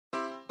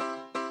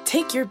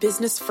Take your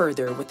business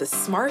further with the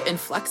smart and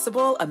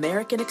flexible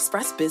American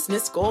Express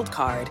Business Gold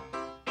Card.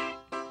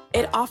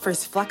 It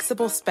offers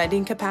flexible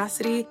spending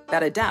capacity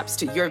that adapts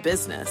to your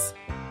business.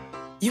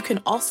 You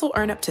can also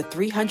earn up to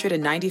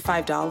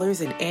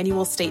 $395 in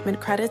annual statement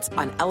credits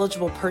on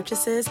eligible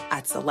purchases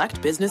at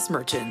select business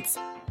merchants.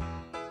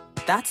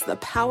 That's the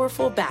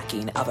powerful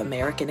backing of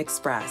American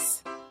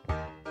Express.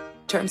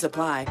 Terms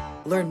apply.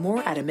 Learn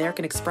more at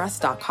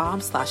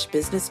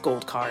americanexpress.com/business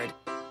gold card.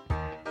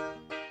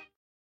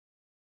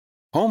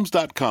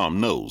 Homes.com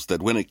knows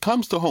that when it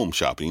comes to home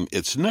shopping,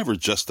 it's never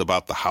just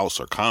about the house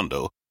or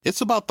condo.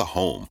 It's about the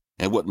home.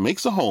 And what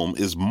makes a home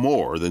is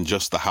more than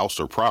just the house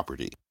or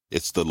property.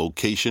 It's the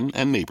location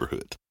and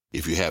neighborhood.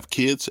 If you have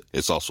kids,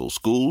 it's also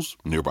schools,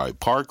 nearby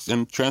parks,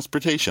 and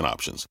transportation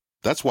options.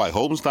 That's why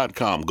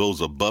Homes.com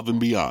goes above and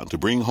beyond to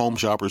bring home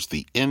shoppers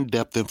the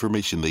in-depth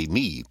information they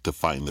need to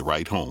find the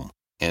right home.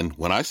 And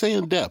when I say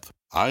in-depth,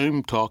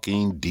 I'm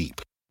talking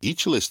deep.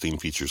 Each listing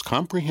features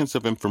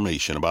comprehensive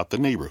information about the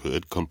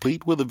neighborhood,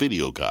 complete with a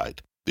video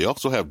guide. They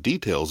also have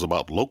details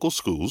about local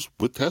schools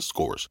with test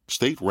scores,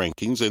 state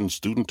rankings, and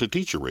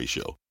student-to-teacher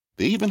ratio.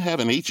 They even have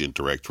an agent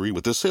directory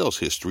with the sales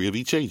history of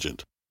each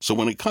agent. So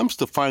when it comes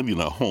to finding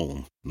a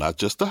home, not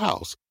just a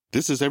house,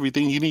 this is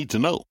everything you need to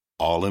know,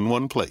 all in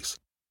one place.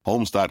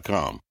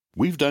 Homes.com.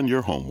 We've done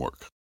your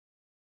homework.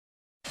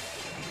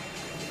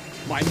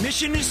 My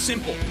mission is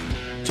simple: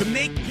 to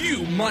make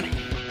you money.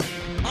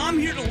 I'm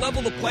here to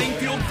level the playing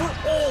field for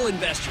all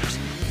investors.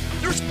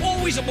 There's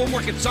always a bull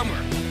market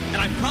somewhere, and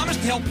I promise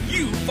to help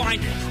you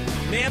find it.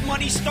 Mad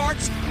Money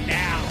starts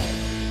now.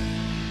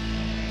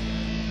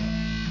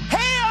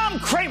 Hey,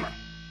 I'm Kramer.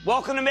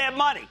 Welcome to Mad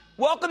Money.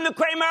 Welcome to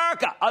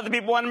Kramerica. Other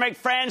people want to make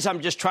friends.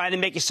 I'm just trying to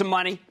make you some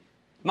money.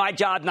 My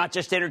job, not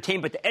just to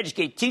entertain, but to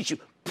educate, teach you,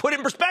 put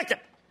in perspective.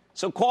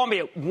 So call me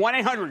at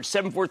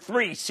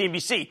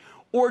 1-800-743-CNBC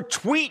or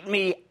tweet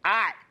me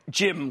at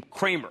Jim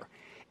Cramer.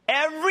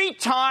 Every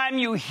time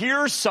you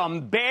hear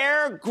some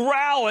bear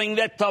growling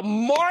that the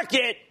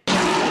market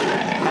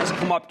has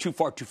come up too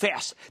far too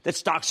fast, that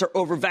stocks are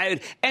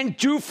overvalued and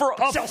due for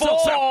a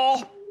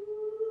fall,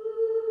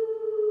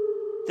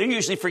 they're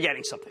usually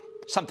forgetting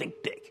something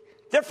big.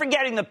 They're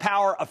forgetting the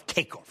power of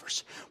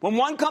takeovers. When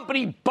one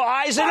company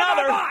buys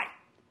another,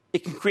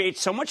 it can create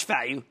so much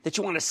value that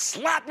you want to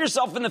slap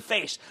yourself in the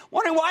face,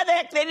 wondering why the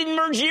heck they didn't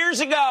merge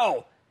years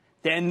ago.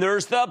 Then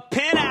there's the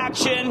pin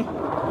action.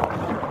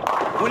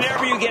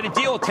 Whenever you get a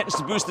deal, it tends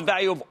to boost the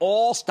value of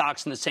all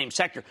stocks in the same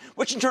sector,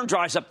 which in turn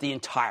drives up the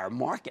entire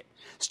market.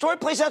 The story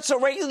plays out so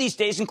regularly these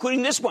days,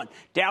 including this one.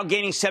 Dow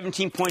gaining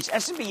 17 points,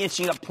 S&P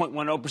inching up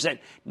 0.10%,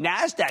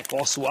 NASDAQ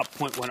also up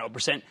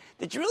 0.10%,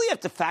 that you really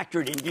have to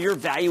factor it into your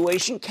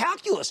valuation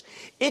calculus.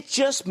 It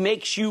just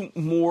makes you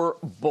more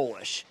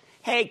bullish.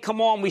 Hey,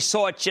 come on, we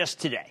saw it just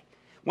today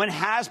when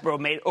Hasbro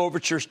made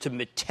overtures to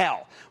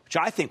Mattel, which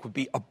I think would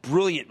be a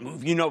brilliant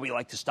move. You know we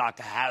like the stock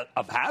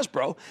of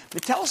Hasbro.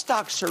 Mattel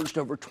stock surged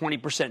over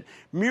 20%,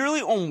 merely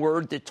on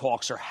word that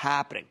talks are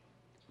happening.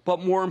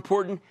 But more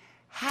important,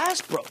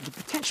 Hasbro, the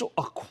potential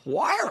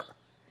acquirer,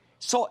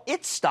 saw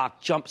its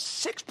stock jump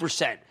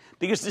 6%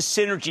 because the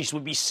synergies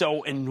would be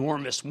so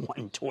enormous.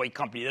 One toy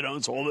company that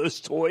owns all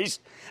those toys.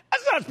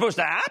 That's not supposed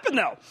to happen,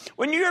 though.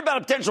 When you hear about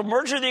a potential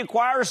merger, the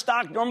acquirer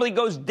stock normally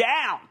goes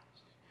down.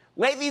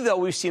 Lately, though,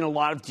 we've seen a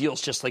lot of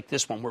deals just like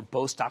this one where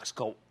both stocks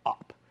go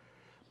up.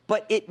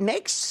 But it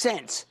makes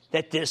sense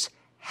that this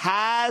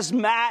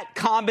hazmat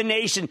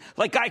combination,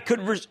 like I could...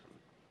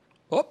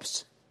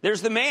 Oops,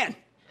 there's the man.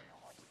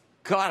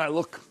 God, I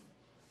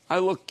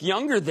look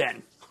younger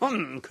then.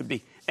 Could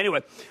be.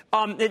 Anyway,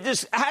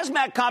 this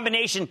hazmat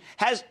combination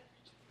has...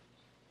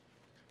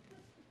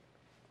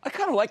 I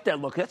kind of like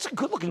that look. That's a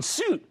good-looking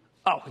suit.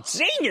 Oh, it's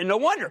Xenia, no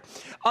wonder.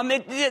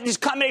 This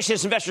combination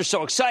has investors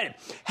so excited.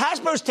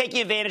 Hasbro's taking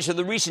advantage of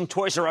the recent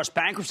Toys R Us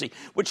bankruptcy,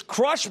 which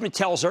crushed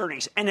Mattel's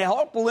earnings, and to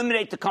help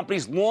eliminate the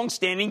company's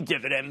long-standing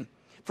dividend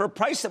for a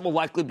price that will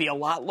likely be a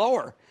lot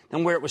lower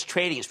than where it was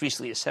trading as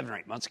recently as 7 or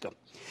 8 months ago.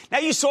 Now,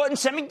 you saw it in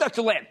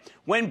semiconductor land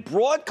when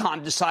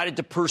Broadcom decided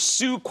to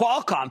pursue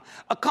Qualcomm,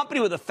 a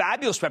company with a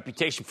fabulous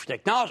reputation for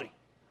technology,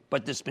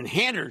 but that's been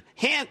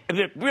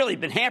really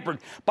been hampered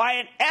by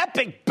an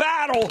epic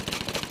battle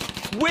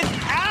with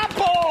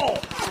Apple.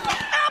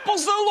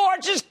 Apple's the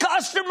largest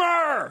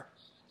customer.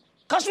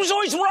 Customer's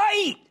always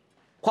right.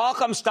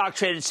 Qualcomm stock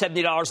traded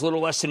 $70 a little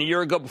less than a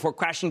year ago before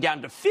crashing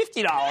down to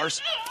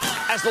 $50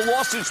 as the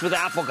lawsuits with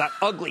Apple got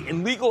ugly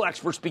and legal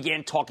experts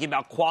began talking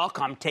about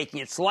Qualcomm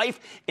taking its life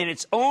in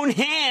its own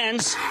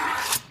hands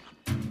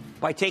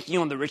by taking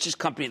on the richest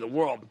company in the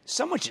world.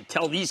 Someone should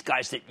tell these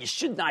guys that you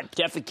should not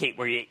defecate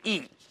where you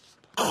eat.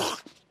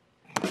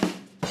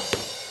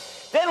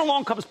 Then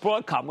along comes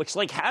Broadcom, which,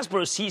 like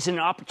Hasbro, sees an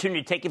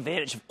opportunity to take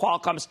advantage of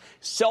Qualcomm's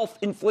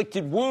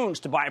self-inflicted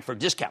wounds to buy it for a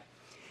discount.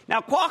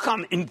 Now,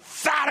 Qualcomm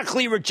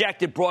emphatically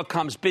rejected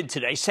Broadcom's bid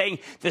today, saying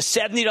the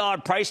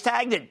 $70 price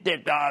tag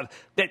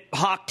that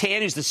Hock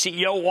Tan, who's the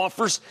CEO,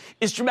 offers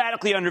is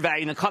dramatically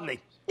undervaluing the company.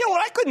 You know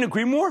what? I couldn't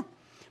agree more.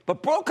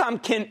 But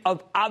Broadcom can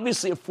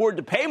obviously afford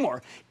to pay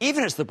more,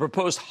 even as the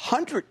proposed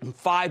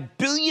 $105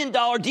 billion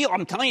deal,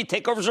 I'm telling you,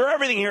 takeovers are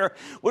everything here,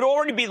 would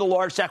already be the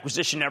largest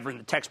acquisition ever in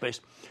the tech space.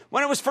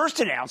 When it was first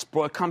announced,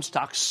 Broadcom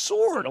stock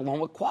soared along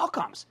with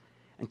Qualcomm's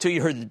until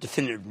you heard the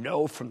definitive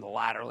no from the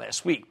latter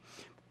last week.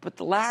 But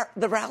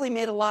the rally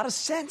made a lot of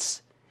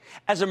sense,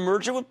 as a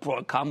merger with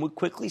Broadcom would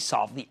quickly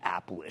solve the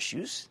Apple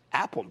issues.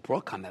 Apple and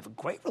Broadcom have a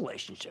great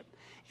relationship.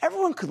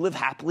 Everyone could live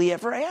happily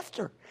ever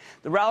after.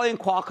 The rally in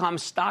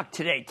Qualcomm's stock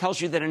today tells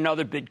you that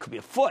another bid could be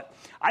afoot.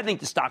 I think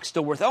the stock's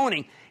still worth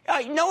owning,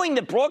 knowing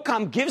that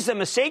Broadcom gives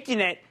them a safety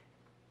net.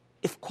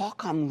 If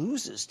Qualcomm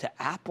loses to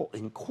Apple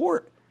in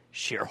court,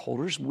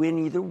 shareholders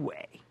win either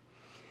way.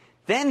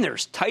 Then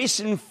there's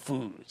Tyson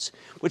Foods,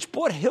 which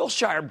bought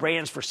Hillshire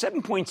Brands for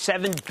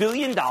 $7.7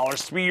 billion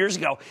 3 years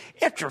ago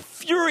after a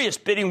furious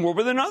bidding war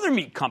with another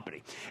meat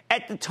company.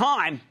 At the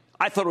time,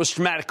 I thought it was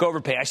dramatic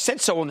overpay. I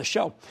said so on the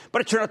show,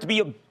 but it turned out to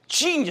be a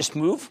genius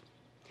move.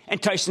 And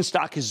Tyson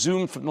stock has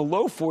zoomed from the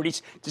low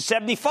 40s to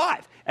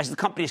 75 as the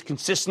company has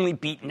consistently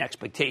beaten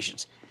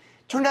expectations.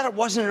 Turned out it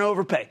wasn't an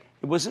overpay.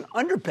 It was an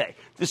underpay.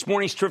 This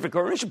morning's terrific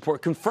earnings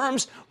report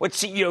confirms what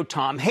CEO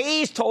Tom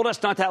Hayes told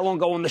us not that long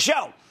ago on the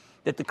show,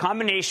 that the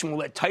combination will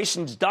let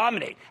Tyson's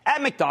dominate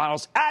at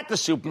McDonald's, at the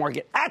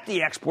supermarket, at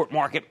the export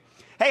market.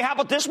 Hey, how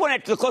about this one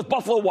after the close?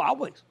 Buffalo Wild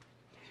Wings.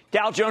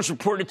 Dow Jones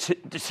reported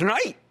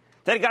tonight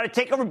that it got a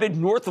takeover bid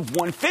north of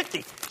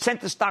 150, sent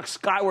the stock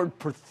skyward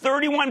for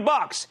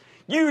 $31.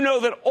 You know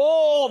that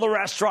all the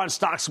restaurant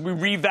stocks will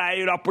be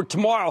revalued upward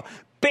tomorrow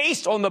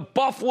based on the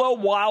Buffalo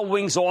Wild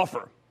Wings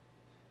offer.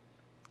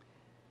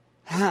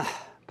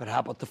 But how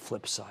about the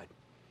flip side?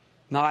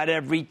 Not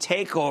every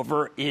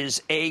takeover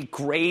is a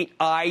great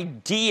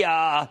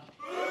idea.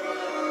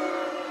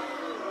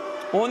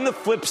 On the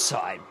flip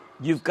side,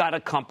 you've got a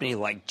company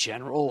like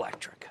General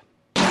Electric.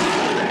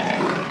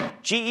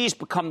 GE's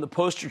become the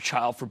poster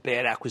child for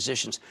bad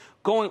acquisitions,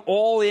 going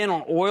all in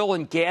on oil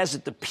and gas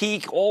at the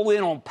peak, all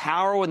in on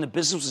power when the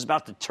business was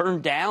about to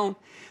turn down.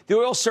 The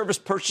oil service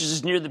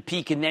purchases near the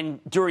peak and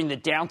then during the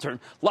downturn,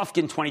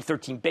 Lufkin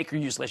 2013, Baker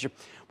Hughes last year,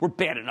 were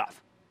bad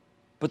enough.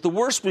 But the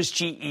worst was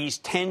GE's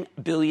 $10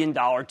 billion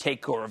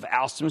takeover of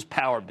Alstom's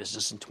power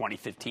business in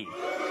 2015.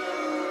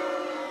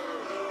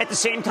 At the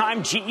same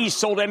time, GE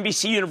sold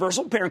NBC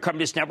Universal, parent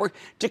company network,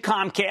 to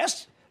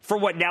Comcast for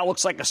what now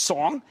looks like a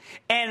song.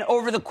 And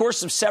over the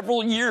course of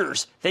several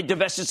years, they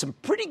divested some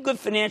pretty good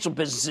financial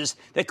businesses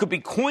that could be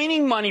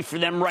coining money for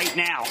them right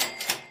now.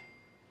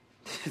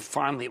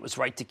 Finally, it was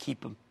right to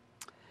keep them.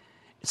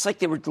 It's like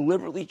they were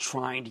deliberately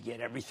trying to get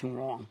everything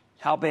wrong.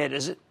 How bad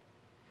is it?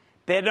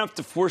 Bad enough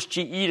to force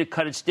GE to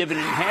cut its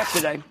dividend in half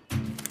today.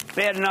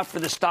 Bad enough for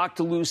the stock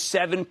to lose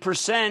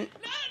 7%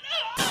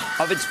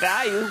 of its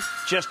value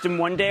just in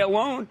one day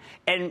alone.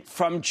 And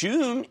from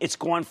June, it's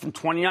gone from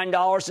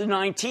 $29 to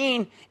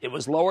 $19. It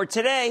was lower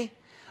today.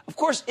 Of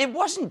course, it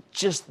wasn't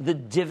just the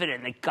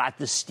dividend that got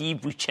the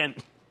Steve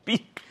Buscemi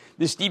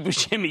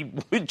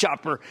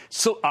woodchopper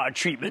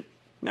treatment.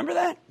 Remember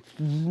that?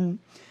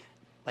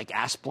 Like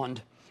Asplund.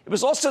 It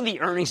was also the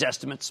earnings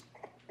estimates.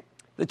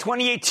 The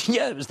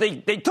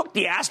 2018, they took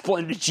the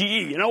Asplund to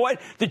GE. You know what?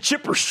 The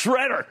chipper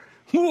shredder.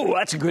 Ooh,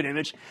 that's a good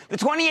image. The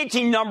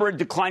 2018 number had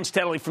declined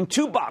steadily from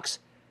 $2.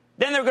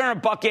 Then they're going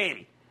to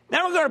 $1.80.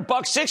 Then we're going to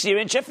 $1.60. I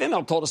mean, Jeff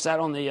Immelt told us that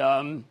on the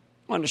show.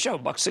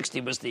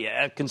 $1.60 was the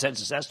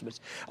consensus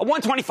estimates.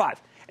 $1.25.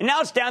 And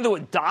now it's down to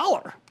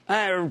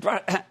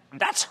 $1.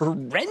 That's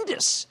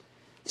horrendous.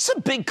 This is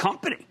a big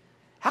company.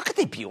 How could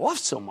they be off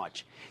so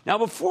much? Now,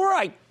 before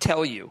I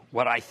tell you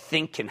what I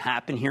think can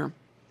happen here,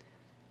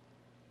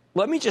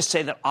 let me just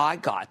say that I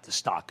got the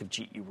stock of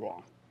GE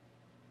wrong.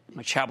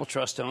 My Chapel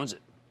Trust owns it.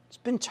 It's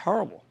been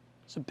terrible.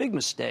 It's a big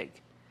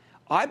mistake.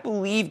 I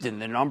believed in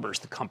the numbers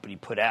the company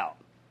put out.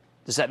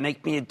 Does that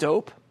make me a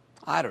dope?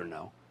 I don't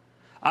know.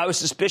 I was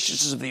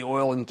suspicious of the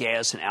oil and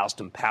gas and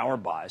Alstom power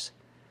buys.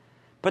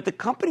 But the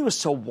company was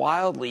so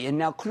wildly and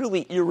now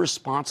clearly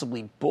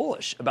irresponsibly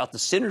bullish about the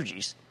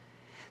synergies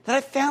that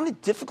I found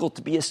it difficult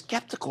to be as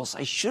skeptical as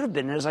I should have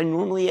been and as I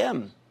normally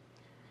am.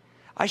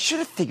 I should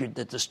have figured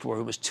that the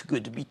story was too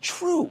good to be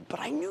true, but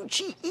I knew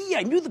GE.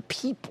 I knew the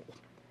people.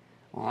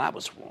 Well, that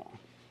was wrong.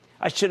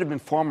 I should have been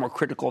far more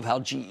critical of how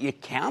GE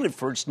accounted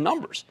for its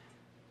numbers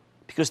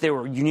because they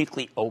were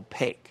uniquely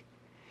opaque.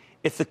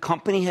 If the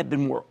company had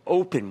been more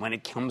open when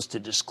it comes to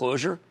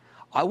disclosure,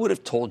 I would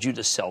have told you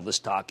to sell the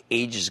stock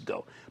ages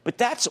ago. But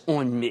that's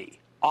on me.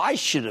 I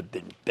should have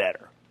been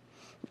better.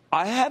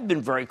 I have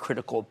been very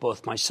critical of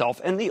both myself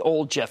and the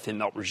old Jeff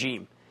Immelt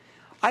regime.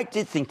 I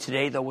did think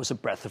today, though, was a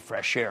breath of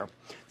fresh air.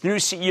 The new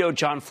CEO,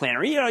 John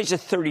Flannery, he's a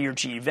 30-year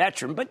GE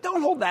veteran, but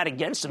don't hold that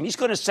against him. He's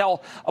going to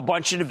sell a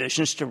bunch of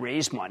divisions to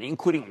raise money,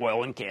 including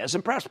oil and gas,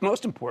 and perhaps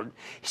most important,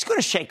 he's going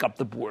to shake up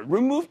the board,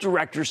 remove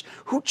directors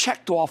who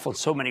checked off on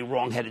so many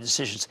wrong-headed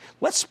decisions.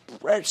 Let's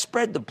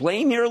spread the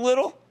blame here a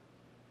little.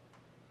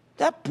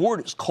 That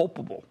board is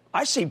culpable.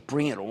 I say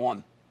bring it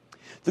on.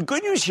 The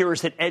good news here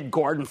is that Ed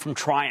Garden from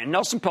Trian,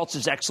 Nelson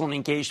Peltz's excellent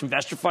engaged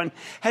investor fund,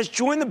 has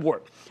joined the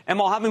board. And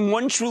while having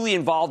one truly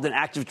involved and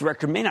active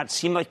director may not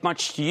seem like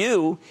much to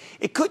you,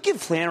 it could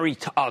give Flannery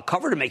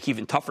cover to make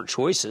even tougher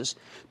choices.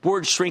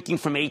 Board shrinking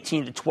from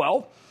 18 to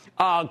 12.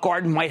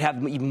 Garden might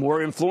have even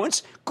more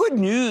influence. Good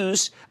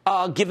news,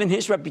 given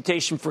his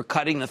reputation for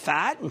cutting the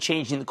fat and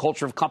changing the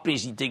culture of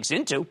companies he digs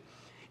into.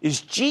 Is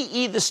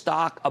GE the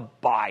stock a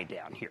buy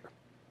down here?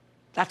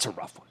 That's a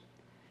rough one.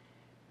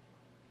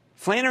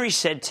 Flannery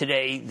said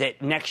today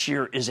that next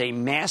year is a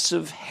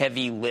massive,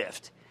 heavy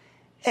lift.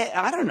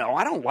 I don't know.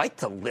 I don't like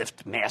to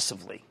lift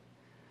massively.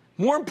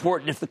 More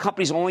important, if the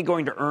company's only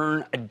going to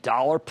earn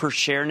 $1 per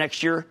share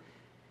next year,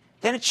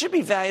 then it should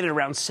be valued at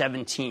around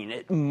 17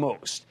 at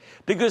most,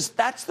 because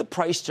that's the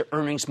price to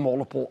earnings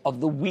multiple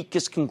of the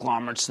weakest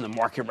conglomerates in the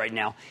market right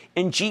now,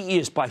 and GE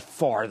is by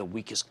far the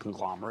weakest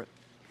conglomerate.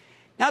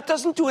 Now, it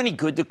doesn't do any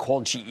good to call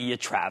GE a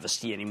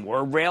travesty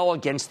anymore, rail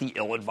against the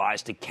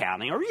ill-advised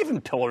accounting, or even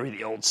pillory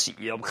the old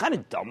CEO. I'm kind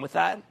of done with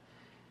that.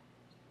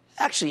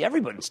 Actually,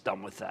 everybody's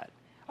done with that.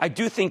 I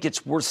do think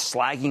it's worth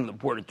slagging the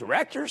board of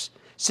directors,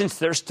 since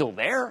they're still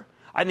there.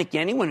 I think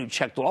anyone who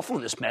checked off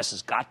on this mess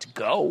has got to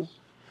go.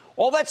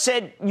 All that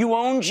said, you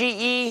own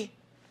GE.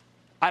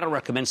 I don't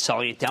recommend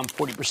selling it down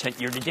 40%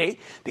 year to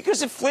date,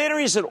 because if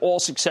Flannery is at all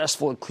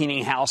successful at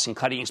cleaning house and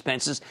cutting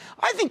expenses,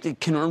 I think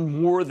it can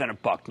earn more than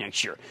 $1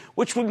 next year,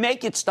 which would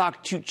make its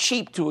stock too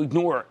cheap to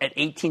ignore at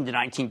 $18 to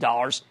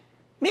 $19.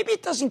 Maybe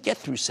it doesn't get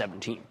through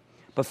 17.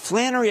 But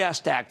Flannery has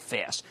to act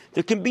fast.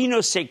 There can be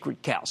no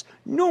sacred cows,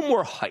 no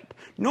more hype,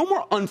 no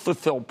more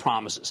unfulfilled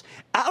promises.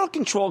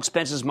 Out-of-control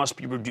expenses must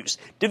be reduced.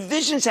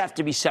 Divisions have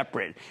to be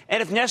separated.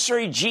 And if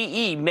necessary,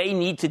 GE may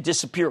need to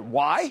disappear.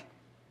 Why?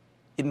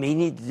 It may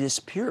need to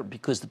disappear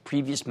because the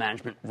previous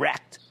management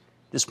wrecked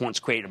this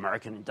once great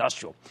American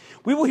industrial.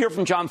 We will hear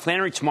from John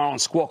Flannery tomorrow on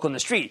Squawk on the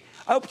Street.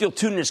 I hope you'll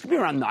tune in. It's going to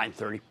be around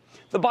 9:30.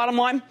 The bottom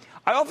line,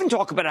 I often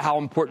talk about how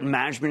important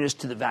management is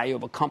to the value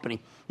of a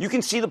company. You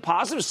can see the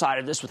positive side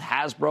of this with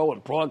Hasbro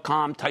and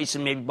Broadcom,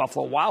 Tyson, maybe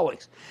Buffalo Wild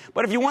Wings.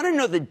 But if you want to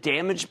know the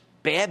damage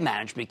bad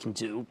management can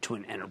do to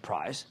an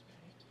enterprise,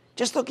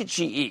 just look at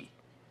GE,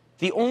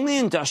 the only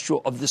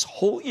industrial of this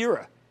whole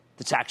era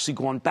that's actually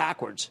gone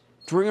backwards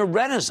during a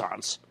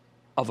renaissance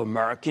of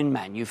American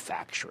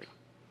manufacturing.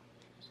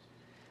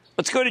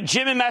 Let's go to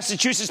Jim in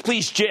Massachusetts,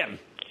 please, Jim.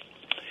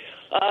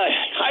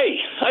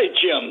 Hi,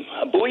 Jim.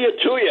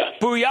 Booyah to you.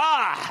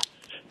 Booyah!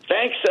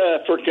 Thanks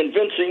for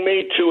convincing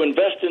me to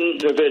invest in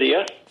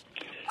NVIDIA.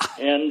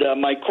 And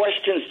my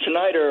questions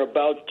tonight are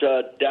about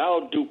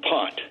Dow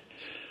DuPont.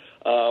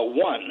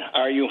 One,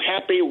 are you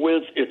happy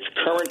with its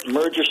current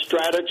merger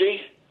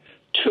strategy?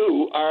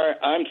 Two,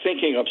 I'm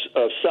thinking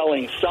of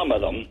selling some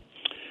of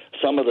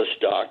the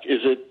stock. Is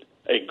it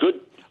a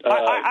good?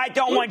 I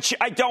don't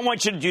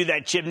want you to do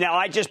that, Jim. Now,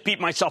 I just beat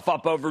myself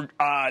up over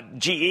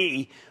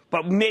GE,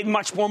 but made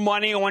much more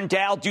money on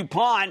Dow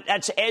DuPont.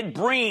 That's Ed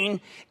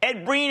Breen.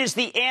 Ed Breen is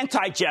the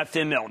anti-Jeff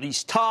Immelt.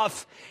 He's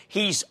tough.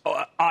 He's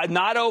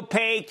not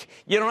opaque.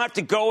 You don't have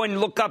to go and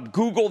look up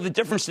Google the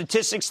different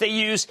statistics they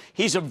use.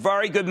 He's a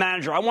very good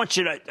manager. I want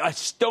you to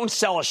don't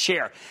sell a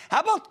share. How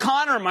about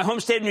Connor in my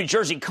home state of New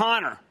Jersey?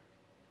 Connor.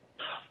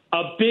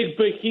 A big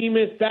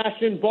behemoth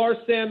bashing Bar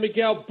San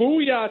Miguel.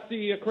 Booyah to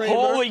you, Kramer.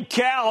 Holy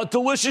cow.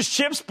 Delicious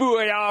chips,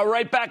 booyah.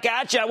 Right back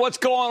at you. What's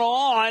going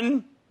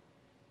on?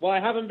 Well, I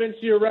haven't been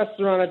to your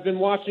restaurant. I've been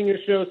watching your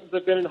show since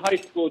I've been in high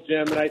school,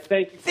 Jim, and I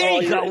thank you for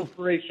all your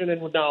inspiration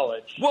and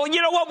knowledge. Well,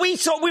 you know what?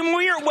 When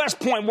we were at West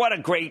Point, what a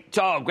great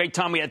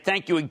time we had.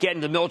 Thank you again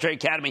to the Military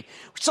Academy.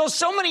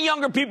 So many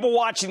younger people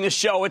watching the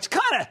show. It's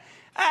kind of...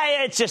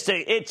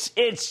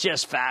 It's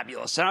just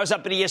fabulous. And I was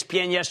up at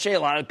ESPN yesterday. A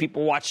lot of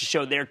people watch the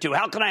show there, too.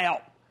 How can I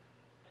help?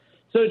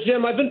 So,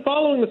 Jim, I've been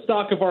following the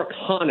stock of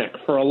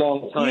Arconic for a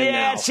long time now.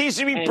 Yeah, it seems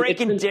to be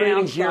breaking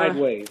down here.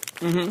 Sideways.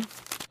 Mm-hmm.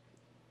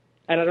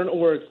 And I don't know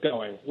where it's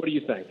going. What do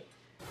you think?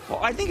 Well,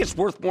 I think it's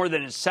worth more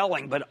than it's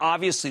selling, but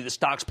obviously the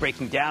stock's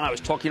breaking down. I was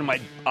talking to my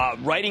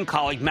writing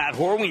colleague, Matt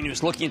Horween,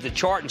 who's looking at the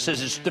chart and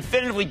says it's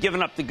definitively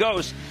given up the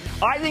ghost.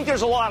 I think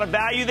there's a lot of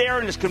value there,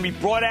 and it's going to be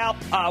brought out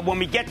when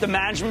we get the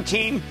management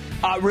team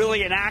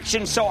really in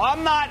action. So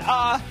I'm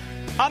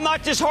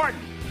not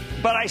disheartened,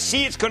 but I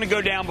see it's going to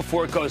go down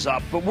before it goes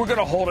up. But we're going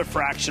to hold it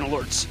for action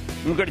alerts.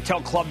 We're going to tell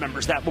club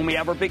members that when we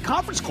have our big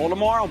conference call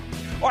tomorrow.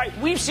 All right,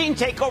 we've seen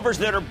takeovers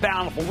that are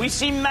bountiful. We've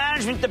seen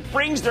management that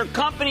brings their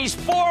companies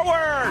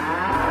forward.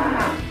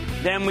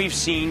 Then we've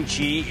seen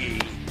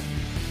GE,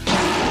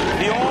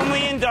 the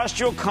only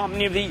industrial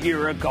company of the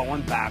era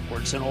going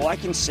backwards. And all I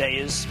can say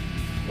is,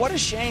 what a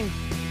shame.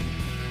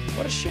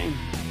 What a shame.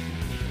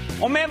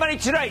 On Mad Money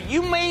today,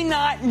 you may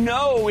not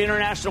know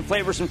International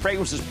Flavors and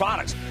Fragrances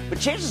products, but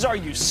chances are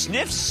you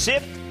sniffed,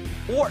 sipped,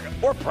 or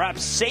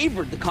perhaps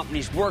savored the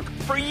company's work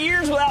for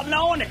years without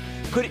knowing it.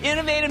 Could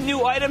innovative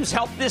new items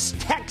help this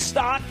tech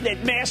stock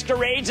that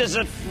masquerades as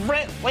a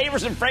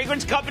flavors and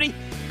fragrance company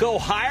go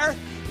higher?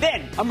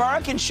 Then,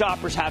 American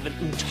shoppers haven't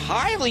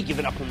entirely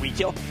given up on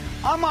retail.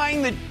 I'm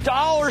eyeing the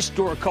dollar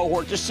store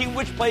cohort to see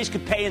which place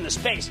could pay in the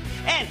space.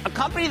 And a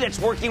company that's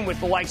working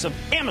with the likes of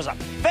Amazon,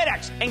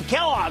 FedEx, and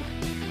Kellogg,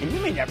 and you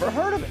may never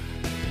have heard of it.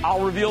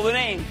 I'll reveal the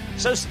name,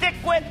 so stick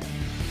with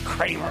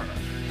Cramer.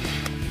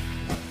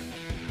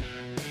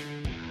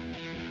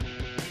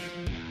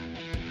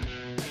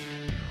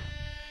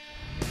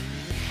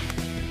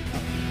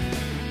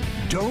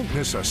 Don't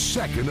miss a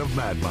second of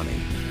Mad Money.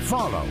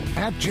 Follow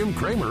 @Jim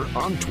Cramer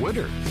on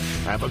Twitter.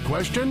 Have a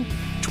question?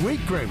 Tweet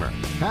Cramer.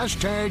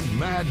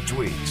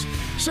 #MadTweets.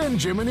 Send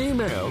Jim an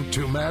email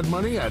to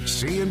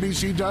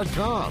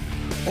madmoney@cnbc.com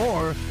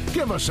or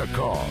give us a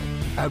call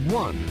at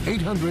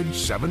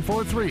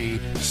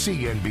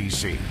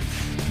 1-800-743-CNBC.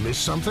 Miss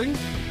something?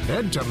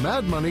 Head to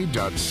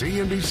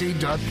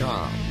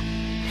madmoney.cnbc.com.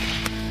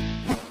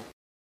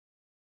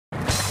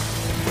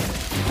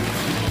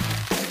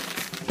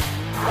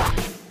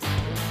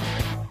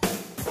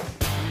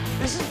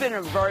 This has been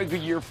a very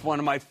good year for one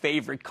of my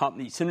favorite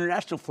companies,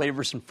 International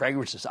Flavors and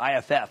Fragrances,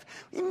 IFF.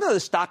 Even though the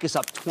stock is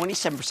up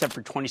 27%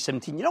 for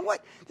 2017, you know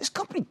what? This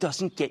company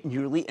doesn't get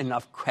nearly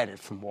enough credit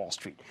from Wall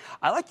Street.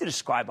 I like to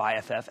describe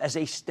IFF as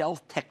a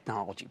stealth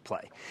technology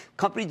play. The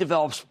company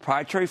develops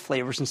proprietary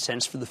flavors and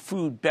scents for the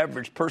food,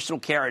 beverage, personal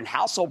care, and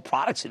household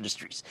products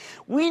industries.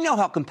 We know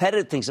how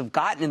competitive things have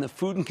gotten in the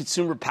food and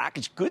consumer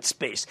packaged goods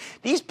space.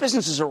 These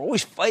businesses are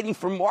always fighting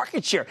for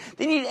market share.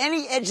 They need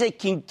any edge they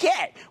can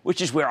get, which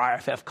is where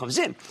IFF comes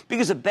in,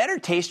 because a better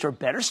taste or a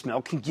better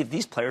smell can give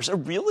these players a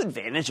real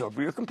advantage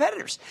over your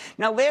competitors.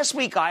 Now, last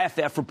week,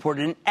 IFF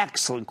reported an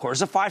excellent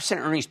quarter, a 5-cent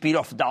earnings beat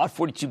off a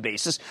 $1.42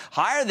 basis,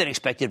 higher than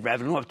expected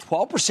revenue of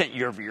 12%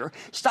 year over year.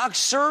 Stock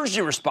surged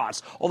in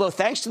response, although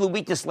thanks to the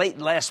weakness late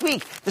last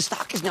week, the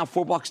stock is now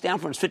 $4 down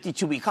from its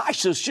 52-week high.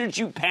 So should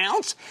you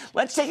pounce?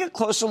 Let's take a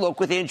closer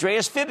look with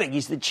Andreas Fibig.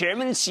 He's the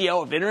chairman and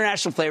CEO of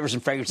International Flavors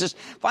and Fragrances.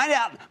 Find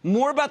out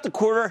more about the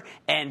quarter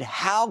and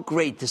how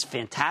great this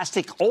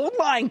fantastic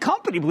old-line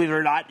company, believe it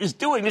or not, is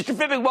doing. Mr.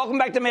 Fibig, welcome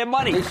back to Mad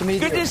Money. Nice to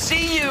meet you. Good to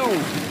see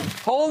you.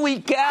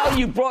 Holy cow,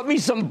 you brought me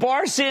some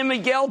Bar San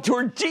Miguel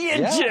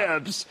tortilla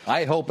chips.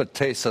 I hope it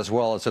tastes as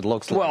well as it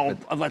looks like. Well,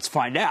 let's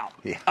find out.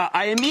 Yeah.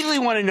 I immediately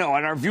want to know,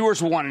 and our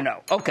viewers will want to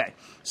know. Okay,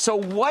 so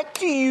what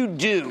do you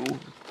do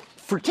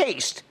for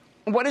taste?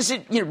 What is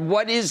it?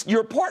 What is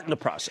your part in the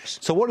process?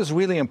 So what is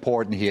really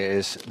important here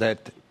is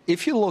that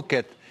if you look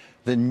at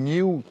the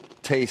new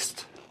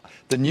taste,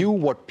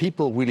 what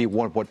people really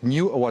want, what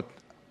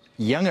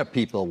younger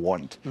people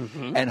want,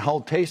 and how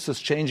taste is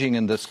changing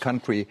in this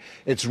country,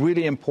 it's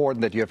really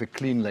important that you have a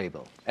clean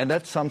label. And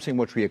that's something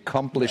which we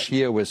accomplish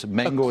here with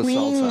mango salsa.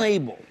 Clean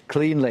label.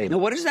 Clean label.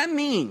 Now, what does that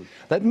mean?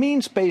 That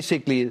means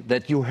basically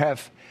that you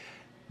have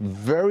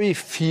very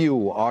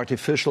few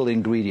artificial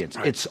ingredients.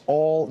 Right. It's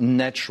all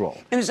natural.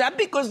 And is that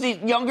because the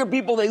younger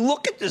people, they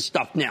look at this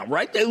stuff now,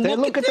 right? They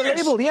look at the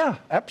label, yeah,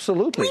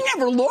 absolutely. We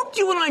never looked.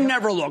 You and I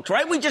never looked,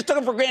 right? We just took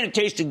it for granted it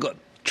tasted good.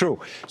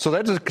 True. So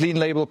that is a clean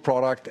label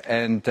product,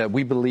 and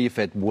we believe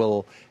it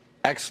will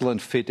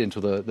excellent fit into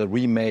the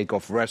remake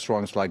of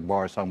restaurants like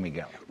Bar San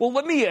Miguel. Well,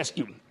 let me ask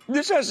you,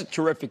 this has a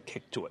terrific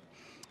kick to it.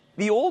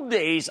 The old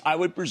days, I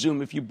would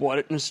presume if you bought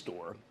it in a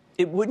store,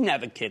 it wouldn't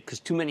have a kick because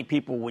too many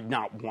people would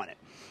not want it.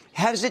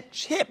 Has it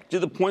tipped to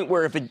the point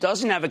where if it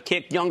doesn't have a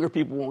kick, younger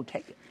people won't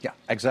take it? Yeah,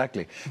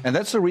 exactly. And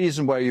that's the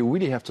reason why you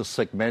really have to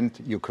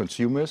segment your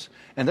consumers.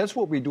 And that's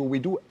what we do. We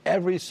do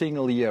every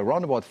single year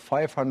around about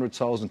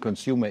 500,000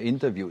 consumer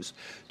interviews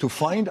to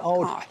find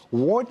out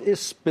what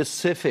is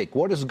specific,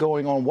 what is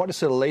going on, what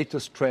is the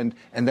latest trend,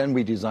 and then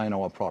we design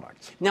our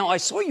products. Now, I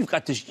saw you've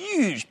got this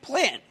huge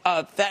plant,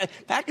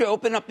 factory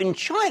open up in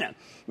China.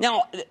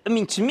 Now, I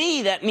mean, to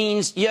me, that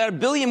means you had 1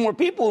 billion more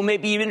people who may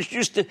be even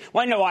introduced to,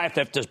 well, I know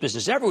IFF does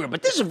business everywhere,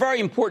 but this is a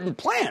very important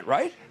plant,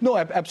 right? No,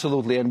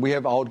 absolutely. And we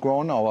have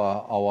outgrown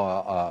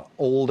our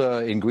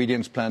older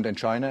ingredients plant in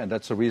China, and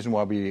that's the reason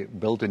why we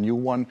built a new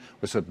one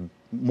with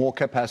more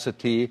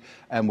capacity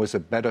and with a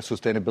better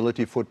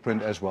sustainability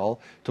footprint as well,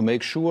 to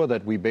make sure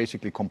that we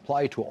basically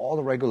comply to all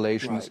the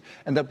regulations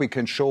and that we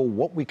can show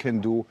what we can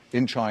do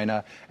in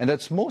China. And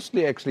that's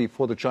mostly actually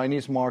for the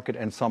Chinese market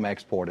and some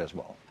export as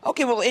well.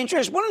 Okay, well,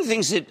 interesting. One of the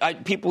things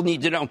that people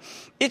need to know,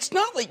 it's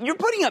not like you're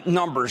putting up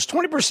numbers,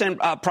 20%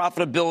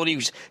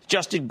 profitability,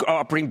 adjusted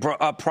operating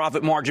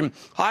profit margin,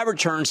 high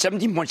return,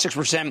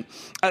 17.6%,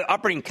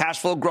 operating cash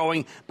flow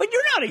growing, but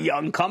you're not a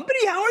young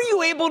company. How are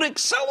you able to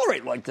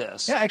accelerate like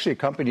this? Yeah, actually, a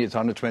company is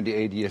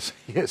 128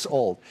 years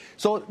old.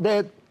 So there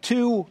are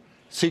two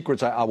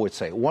secrets, I would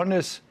say. One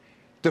is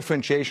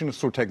differentiation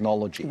through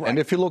technology. Right. And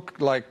if you look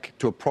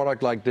to a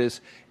product like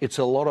this, it's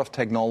a lot of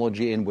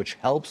technology in which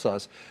helps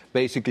us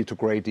basically to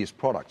create these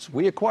products.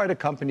 We acquired a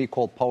company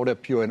called Powder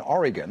Pure in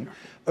Oregon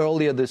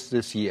earlier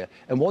this year.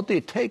 And what they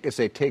take is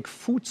they take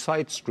food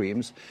side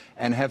streams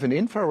and have an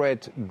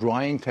infrared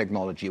drying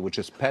technology, which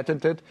is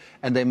patented,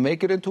 and they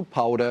make it into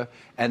powder,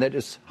 and it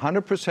is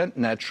 100%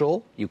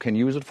 natural. You can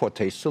use it for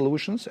taste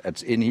solutions.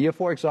 It's in here,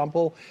 for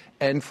example,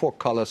 and for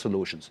color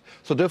solutions.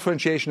 So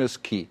differentiation is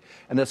key.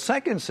 And the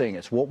second thing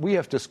is what we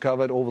have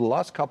discovered over the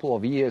last couple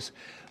of years,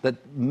 that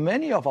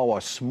many of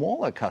our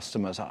smaller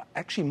customers are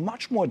actually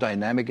much more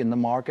dynamic in the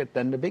market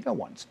than the bigger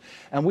ones.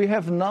 And we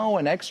have now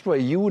an extra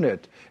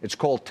unit. It's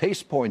called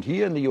Taste Point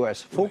here in the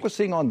U.S.,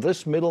 focusing on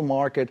this middle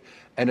market,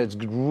 and it's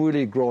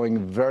really growing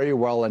very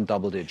well in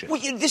double digits. Well,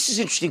 this is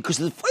interesting because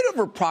the fight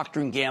over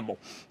Procter & Gamble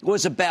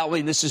was about,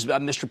 this is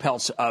Mr.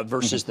 Peltz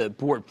versus the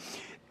board,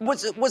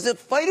 was a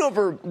fight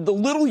over the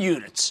little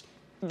units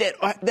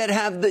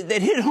that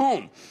hit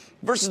home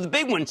versus the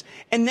big ones.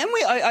 And then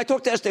I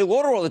talk to Estee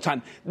Lauder all the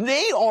time.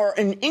 They are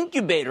an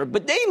incubator,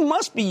 but they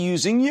must be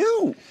using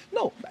you.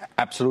 No,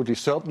 absolutely.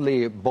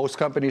 Certainly, both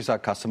companies are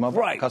customer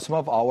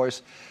of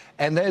ours.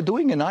 And they're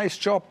doing a nice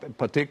job, in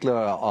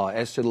particular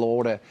Estee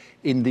Lauder,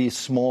 in these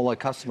smaller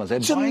customers. They're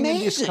buying in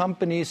these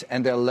companies,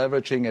 and they're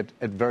leveraging it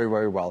very,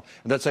 very well.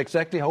 And that's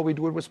exactly how we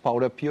do it with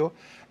Powder Pure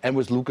and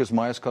with Lucas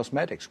Myers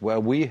Cosmetics, where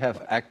we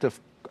have active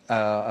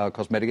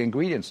cosmetic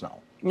ingredients now.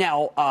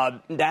 Now,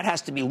 that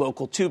has to be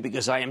local, too,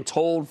 because I am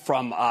told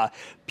from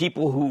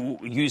people who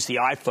use the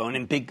iPhone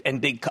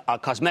and big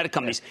cosmetic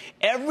companies,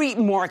 every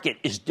market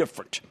is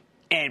different.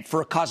 And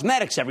for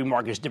cosmetics, every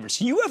market is different.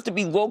 So you have to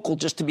be local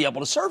just to be able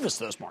to service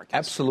those markets.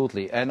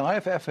 Absolutely. And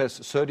IFF has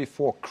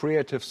 34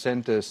 creative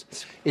centers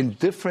in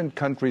different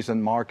countries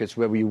and markets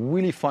where we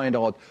really find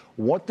out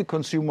what the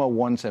consumer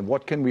wants and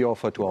what can we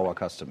offer to our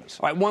customers.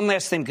 All right, one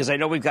last thing, because I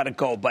know we've got to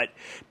go, but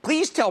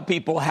please tell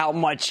people how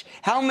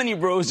many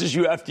roses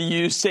you have to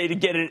use, say, to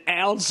get an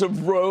ounce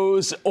of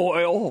rose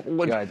oil.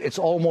 Yeah, it's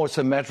almost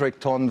a metric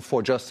ton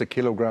for just a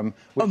kilogram,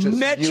 which is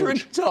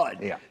metric ton?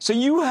 Yeah. So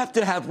you have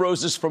to have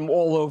roses from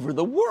all over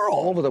the world.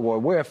 All over the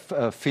world. We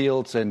have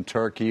fields in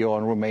Turkey or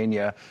in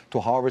Romania to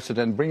harvest it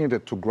and bring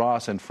it to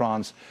Grasse in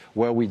France,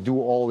 where we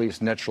do all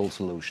these natural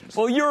solutions.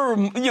 Well,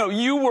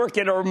 you work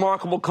at a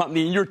remarkable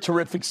company, and you're a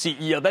terrific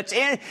CEO.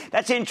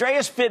 That's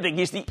Andreas Fibig.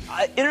 He's the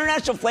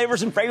International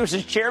Flavors and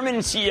Fragrances Chairman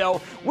and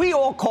CEO. We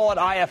all call it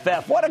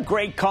IFF. What a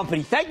great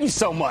company. Thank you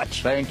so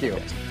much. Thank you.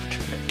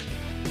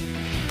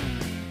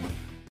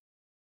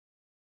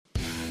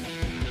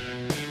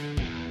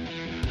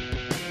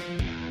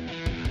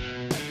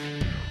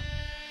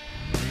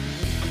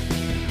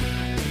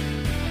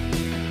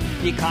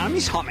 The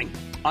economy's humming.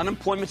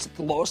 Unemployment's at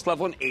the lowest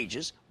level in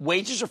ages.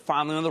 Wages are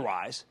finally on the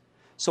rise.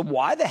 So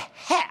why the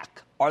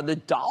heck are the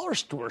dollar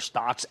store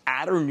stocks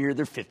at or near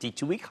their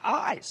 52-week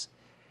highs?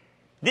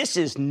 This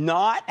is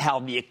not how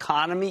the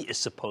economy is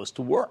supposed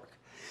to work.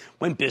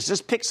 When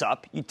business picks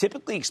up, you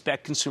typically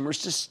expect consumers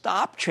to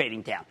stop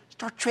trading down,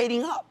 start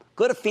trading up,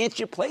 go to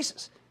fancier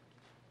places.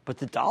 But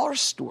the dollar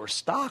store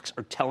stocks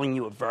are telling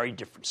you a very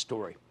different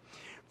story.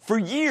 For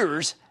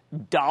years,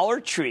 Dollar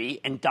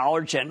Tree and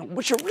Dollar General,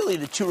 which are really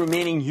the two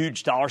remaining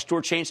huge dollar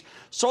store chains,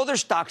 saw their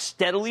stocks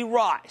steadily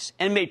rise,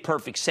 and made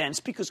perfect sense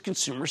because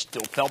consumers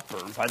still felt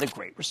burned by the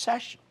Great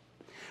Recession.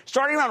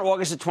 Starting around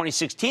August of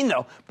 2016,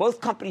 though,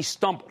 both companies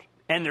stumbled,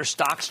 and their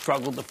stocks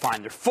struggled to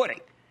find their footing.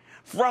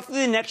 For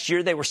roughly the next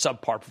year, they were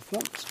subpar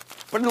performers.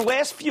 But in the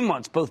last few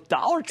months, both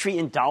Dollar Tree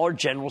and Dollar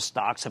General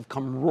stocks have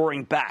come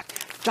roaring back.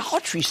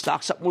 Dollar Tree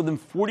stock's up more than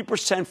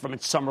 40% from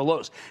its summer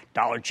lows.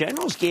 Dollar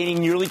General is gaining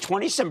nearly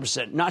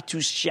 27%. Not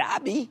too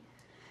shabby.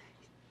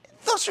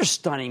 Those are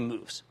stunning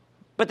moves.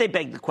 But they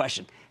beg the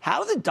question,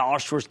 how do the dollar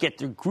stores get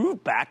their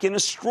groove back in a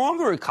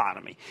stronger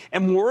economy?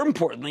 And more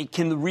importantly,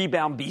 can the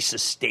rebound be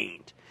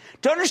sustained?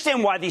 To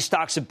understand why these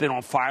stocks have been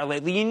on fire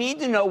lately, you need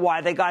to know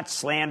why they got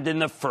slammed in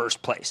the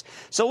first place.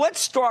 So let's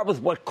start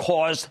with what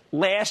caused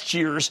last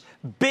year's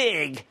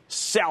big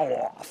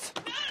sell-off.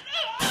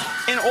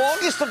 In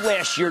August of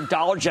last year,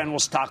 Dollar General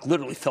stock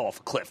literally fell off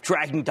a cliff,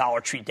 dragging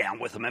Dollar Tree down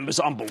with them. It was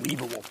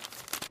unbelievable.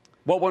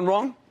 What went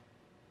wrong?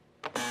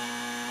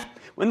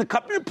 When the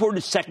company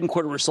reported second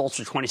quarter results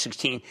for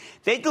 2016,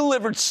 they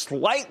delivered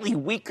slightly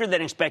weaker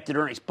than expected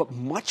earnings, but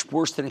much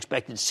worse than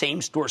expected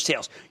same-store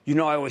sales. You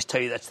know, I always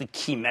tell you that's the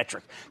key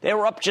metric. They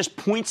were up just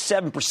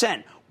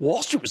 0.7%.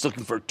 Wall Street was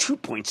looking for a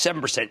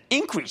 2.7%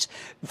 increase.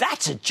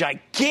 That's a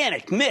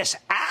gigantic miss.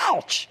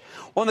 Ouch!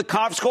 On the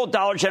conference call,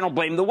 Dollar General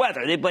blamed the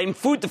weather. They blamed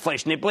food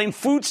deflation. They blamed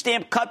food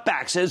stamp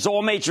cutbacks as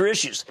all major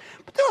issues.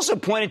 But they also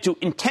pointed to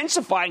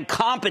intensifying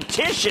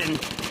competition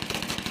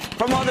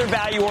from other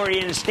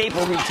value-oriented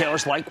staple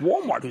retailers like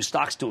Walmart, whose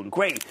stock's doing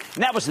great.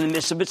 And that was in the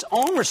midst of its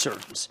own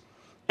resurgence.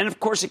 And, of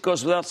course, it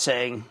goes without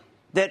saying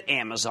that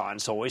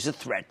Amazon's always a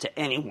threat to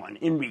anyone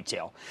in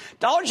retail.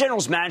 Dollar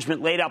General's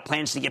management laid out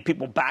plans to get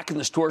people back in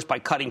the stores by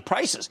cutting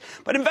prices.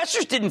 But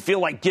investors didn't feel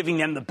like giving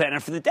them the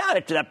benefit of the doubt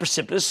after that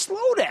precipitous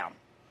slowdown.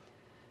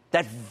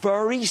 That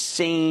very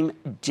same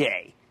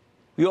day,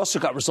 we also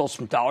got results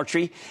from Dollar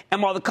Tree.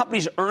 And while the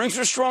company's earnings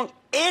were strong,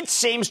 its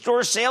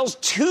same-store sales,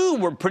 too,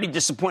 were pretty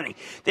disappointing.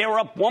 They were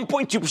up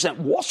 1.2%.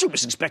 Wall Street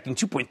was expecting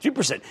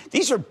 2.3%.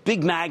 These are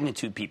big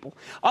magnitude, people.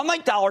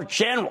 Unlike Dollar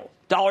General,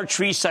 Dollar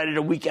Tree cited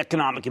a weak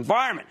economic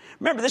environment.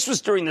 Remember, this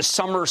was during the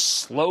summer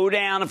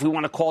slowdown, if we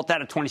want to call it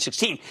that, of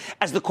 2016,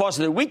 as the cause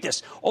of their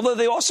weakness. Although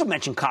they also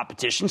mentioned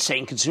competition,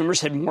 saying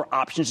consumers had more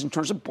options in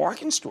terms of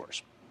bargain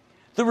stores.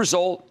 The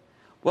result?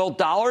 Well,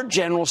 Dollar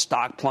General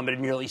stock plummeted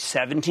nearly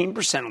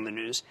 17% on the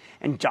news,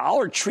 and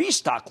Dollar Tree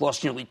stock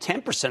lost nearly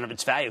 10% of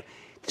its value.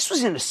 This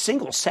was in a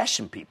single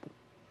session, people.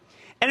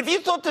 And if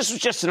you thought this was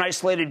just an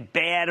isolated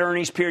bad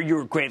earnings period, you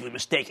were gravely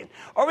mistaken.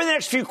 Over the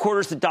next few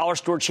quarters, the dollar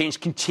store chains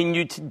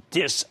continued to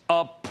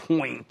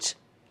disappoint.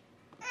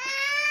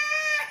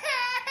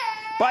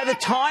 By the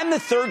time the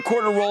third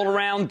quarter rolled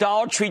around,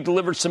 Dollar Tree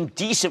delivered some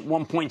decent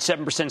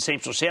 1.7%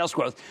 same-store sales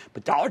growth,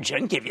 but Dollar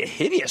General gave you a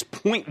hideous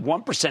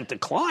 0.1%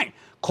 decline.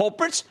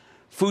 Culprits?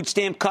 Food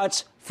stamp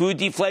cuts, food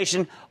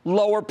deflation,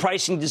 lower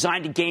pricing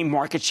designed to gain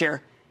market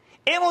share.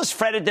 Analysts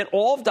fretted that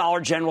all of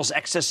Dollar General's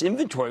excess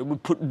inventory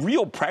would put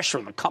real pressure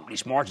on the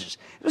company's margins.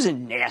 It was a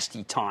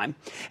nasty time.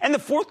 And the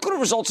fourth quarter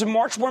results in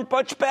March weren't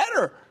much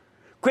better.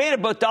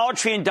 Granted, both Dollar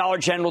Tree and Dollar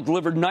General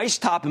delivered nice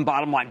top and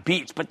bottom line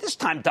beats, but this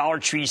time Dollar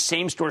Tree's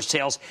same-store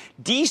sales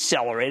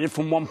decelerated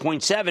from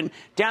 1.7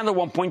 down to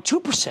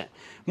 1.2%.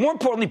 More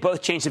importantly,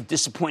 both chains have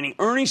disappointing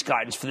earnings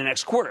guidance for the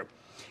next quarter.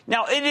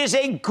 Now, it is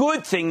a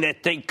good thing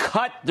that they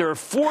cut their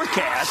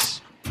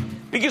forecasts,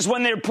 because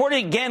when they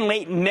reported again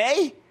late in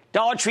May,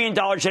 Dollar Tree and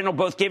Dollar General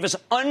both gave us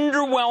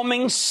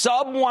underwhelming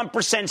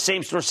sub-1%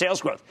 same-store sales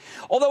growth.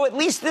 Although at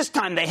least this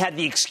time they had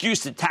the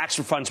excuse that tax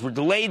refunds were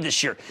delayed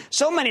this year.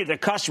 So many of their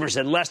customers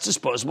had less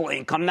disposable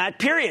income that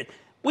period.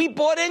 We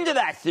bought into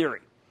that theory.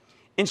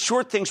 In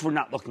short, things were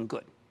not looking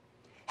good.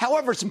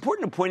 However, it's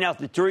important to point out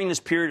that during this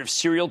period of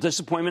serial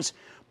disappointments,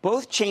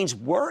 both chains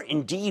were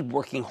indeed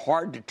working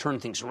hard to turn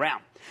things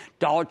around.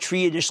 Dollar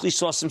Tree initially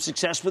saw some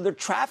success with their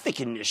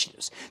traffic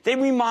initiatives. They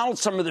remodeled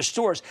some of their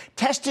stores,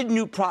 tested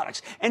new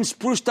products, and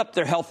spruced up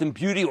their health and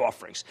beauty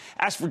offerings.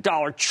 As for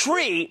Dollar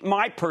Tree,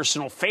 my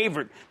personal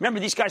favorite, remember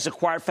these guys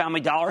acquired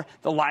Family Dollar,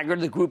 the laggard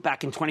of the group,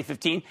 back in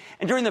 2015?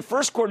 And during the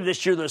first quarter of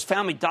this year, those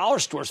Family Dollar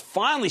stores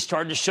finally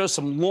started to show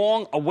some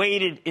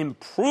long-awaited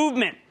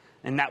improvement.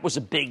 And that was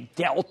a big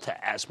delta,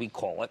 as we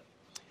call it.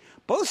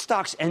 Both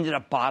stocks ended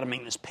up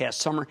bottoming this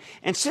past summer,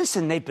 and since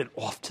then they've been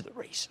off to the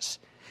races.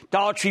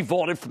 Dollar Tree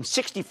vaulted from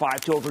 $65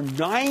 to over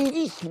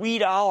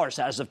 $93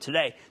 as of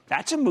today.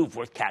 That's a move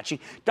worth catching.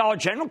 Dollar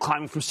General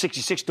climbing from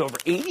 $66 to over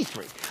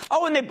 $83.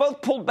 Oh, and they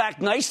both pulled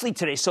back nicely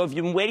today, so if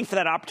you've been waiting for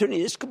that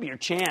opportunity, this could be your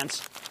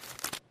chance.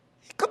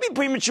 It could be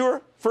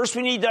premature. First,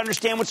 we need to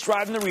understand what's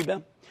driving the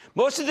rebound.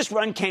 Most of this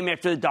run came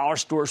after the dollar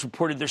stores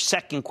reported their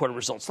second quarter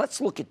results. Let's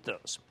look at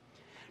those.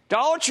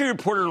 Dollar Tree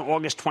reported on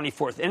August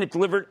 24th, and it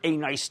delivered a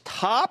nice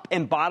top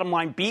and bottom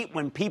line beat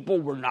when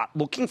people were not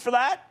looking for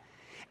that.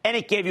 And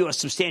it gave you a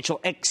substantial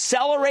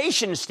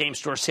acceleration in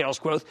same-store sales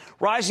growth,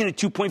 rising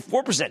to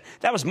 2.4%.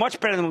 That was much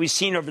better than we've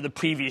seen over the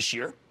previous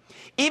year.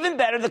 Even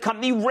better, the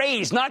company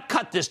raised, not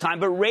cut this time,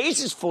 but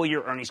raised its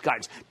full-year earnings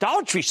guidance.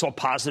 Dollar Tree saw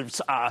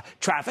positive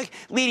traffic,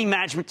 leading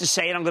management to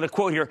say, and I'm going to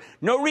quote here,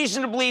 "No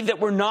reason to believe that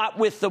we're not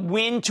with the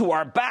wind to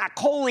our back."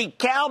 Holy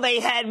cow, they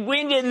had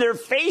wind in their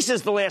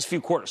faces the last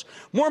few quarters.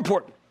 More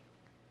important,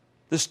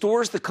 the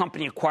stores the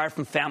company acquired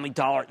from Family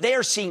Dollar, they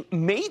are seeing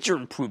major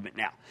improvement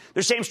now.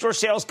 Their same-store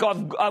sales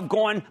have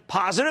gone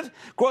positive.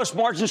 Gross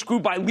margins grew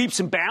by leaps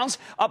and bounds,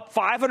 up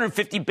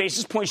 550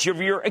 basis points year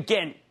over year.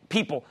 Again,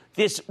 people,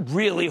 it's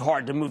really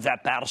hard to move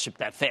that battleship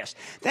that fast.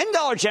 Then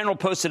Dollar General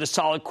posted a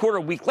solid quarter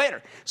a week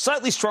later.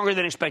 Slightly stronger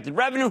than expected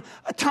revenue,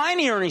 a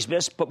tiny earnings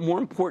miss, but more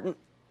important,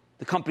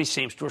 the company's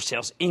same-store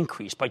sales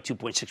increased by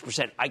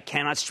 2.6%. I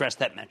cannot stress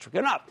that metric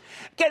enough.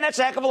 Again, that's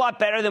a heck of a lot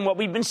better than what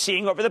we've been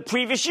seeing over the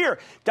previous year.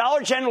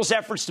 Dollar General's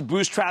efforts to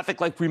boost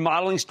traffic, like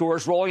remodeling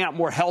stores, rolling out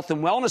more health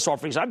and wellness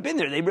offerings, I've been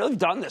there. They've really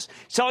done this.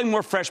 Selling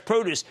more fresh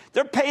produce,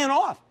 they're paying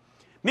off.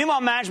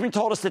 Meanwhile, management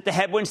told us that the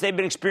headwinds they've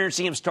been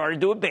experiencing have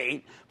started to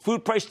abate,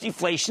 food price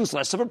deflation is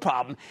less of a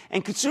problem,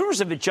 and consumers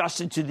have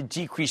adjusted to the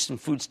decrease in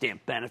food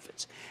stamp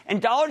benefits.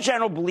 And Dollar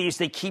General believes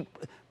they keep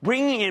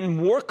bringing in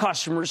more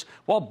customers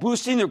while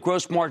boosting their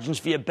gross margins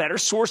via better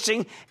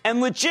sourcing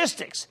and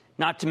logistics,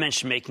 not to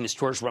mention making the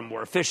stores run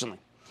more efficiently.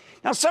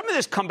 Now, some of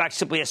this comeback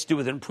simply has to do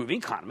with an improving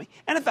economy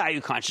and a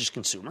value-conscious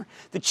consumer.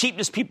 The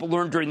cheapness people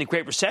learned during the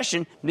Great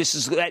Recession, this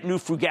is that new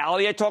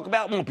frugality I talk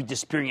about, won't be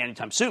disappearing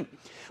anytime soon.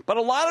 But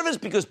a lot of it is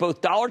because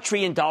both Dollar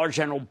Tree and Dollar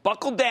General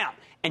buckled down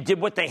and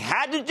did what they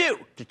had to do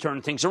to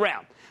turn things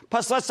around.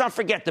 Plus, let's not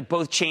forget that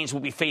both chains will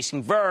be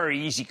facing very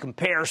easy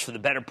compares for the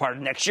better part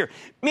of next year,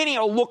 meaning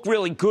it'll look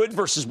really good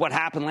versus what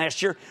happened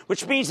last year,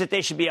 which means that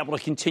they should be able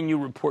to continue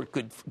to report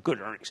good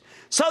earnings.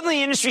 Suddenly,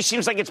 the industry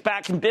seems like it's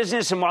back in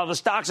business, and while the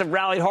stocks have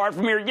rallied hard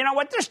from here, you know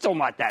what? They're still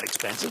not that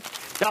expensive.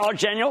 Dollar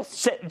General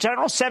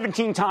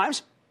 17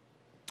 times.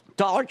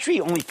 Dollar Tree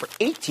only for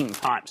 18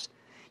 times.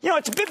 You know,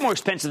 it's a bit more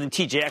expensive than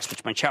TJX,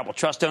 which my charitable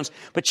trust owns,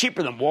 but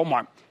cheaper than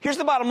Walmart. Here's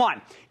the bottom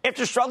line.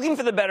 After struggling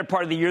for the better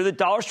part of the year, the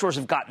dollar stores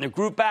have gotten their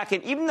group back,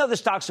 and even though the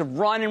stocks have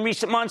run in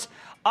recent months,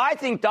 I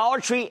think Dollar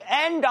Tree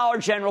and Dollar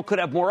General could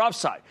have more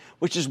upside,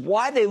 which is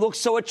why they look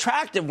so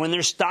attractive when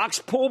their stocks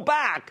pull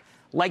back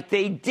like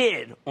they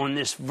did on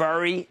this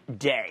very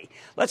day.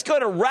 Let's go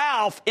to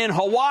Ralph in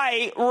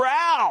Hawaii.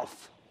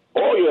 Ralph!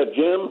 Oh, yeah,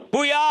 Jim.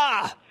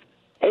 Booyah!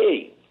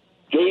 Hey,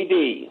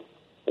 JD.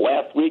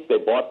 Last week they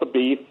bought the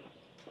beef.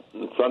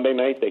 And Sunday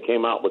night, they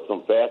came out with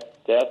some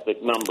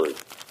fantastic numbers.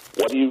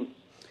 What do you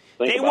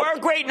They were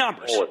great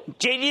numbers.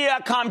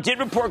 JD.com did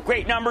report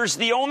great numbers.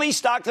 The only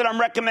stock that I'm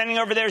recommending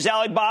over there is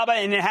Alibaba,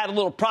 and it had a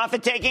little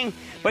profit taking.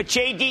 But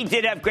JD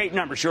did have great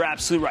numbers. You're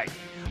absolutely right.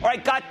 All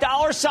right, got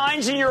dollar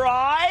signs in your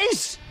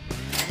eyes?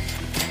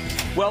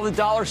 Well, the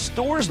dollar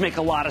stores make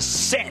a lot of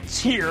sense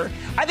here.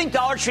 I think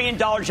Dollar Tree and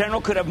Dollar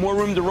General could have more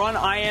room to run.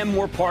 I am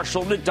more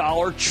partial to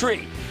Dollar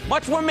Tree.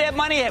 Much more Mad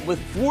Money ahead with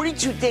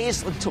 42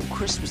 days until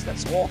Christmas,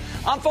 that's all.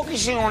 I'm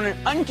focusing on an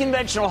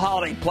unconventional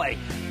holiday play.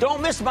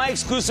 Don't miss my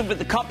exclusive with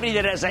the company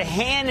that has a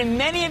hand in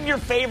many of your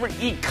favorite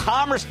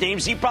e-commerce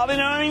names. You probably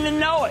don't even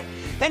know it.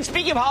 Then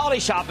speaking of holiday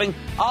shopping,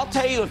 I'll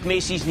tell you if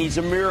Macy's needs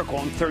a miracle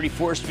on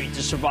 34th Street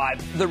to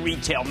survive the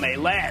retail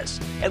malaise,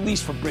 at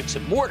least for bricks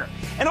and mortar.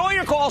 And all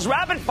your calls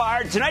rapid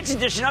fire tonight's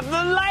edition of the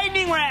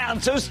Lightning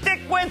Round. So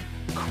stick with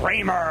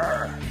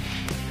Cramer.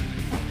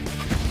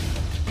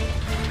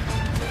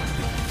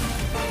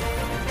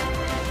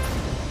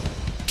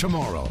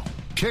 Tomorrow,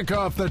 kick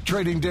off the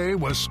trading day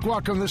with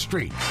Squawk on the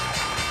Street.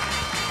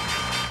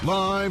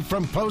 Live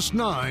from Post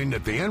 9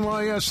 at the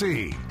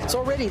NYSE. It's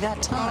already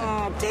that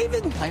time.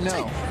 David. I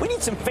know. We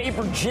need some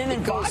favorite gin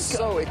and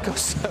vodka. It goes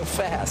so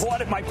fast.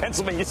 Bought at my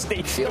Pennsylvania State.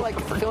 I feel like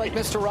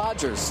Mr.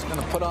 Rogers going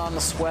to put on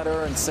the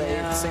sweater and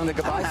sing the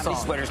goodbye song. I don't have any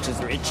sweaters because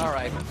they're itchy. All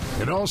right.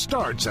 It all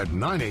starts at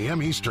 9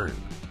 a.m. Eastern.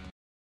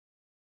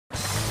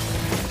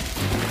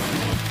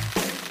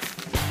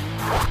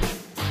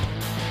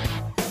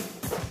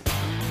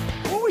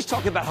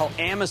 Talk about how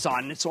Amazon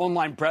and its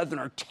online brethren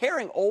are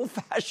tearing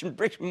old-fashioned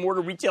brick-and-mortar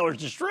retailers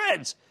to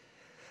shreds.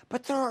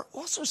 But there are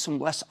also some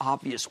less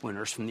obvious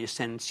winners from the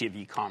ascendancy of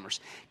e-commerce.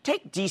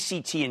 Take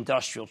DCT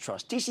Industrial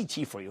Trust,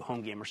 DCT for you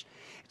home gamers.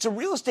 It's a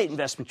real estate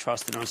investment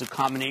trust that owns a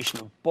combination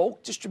of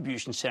bulk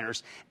distribution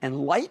centers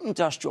and light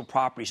industrial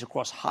properties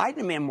across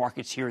high-demand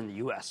markets here in the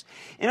U.S.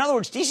 In other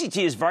words,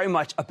 DCT is very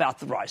much about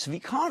the rise of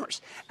e-commerce,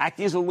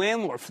 acting as a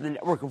landlord for the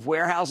network of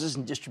warehouses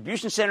and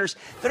distribution centers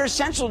that are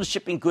essential to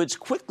shipping goods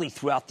quickly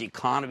throughout the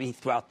economy,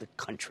 throughout the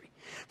country.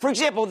 For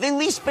example, they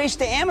lease space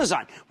to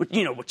Amazon, which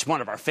is one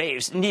of our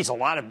faves. It needs a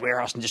lot of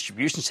warehouse and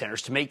distribution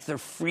centers to make their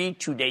free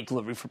 2-day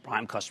delivery for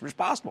prime customers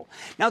possible.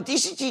 Now,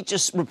 DCT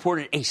just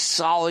reported a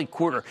solid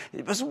quarter.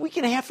 It was a week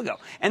and a half ago,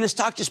 and the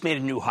stock just made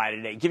a new high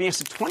today, giving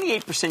us a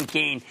 28%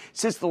 gain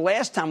since the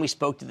last time we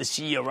spoke to the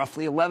CEO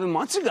roughly 11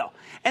 months ago.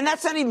 And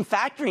that's not even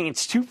factoring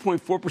its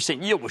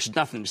 2.4% yield, which is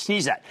nothing to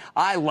sneeze at.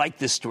 I like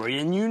this story,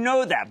 and you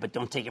know that, but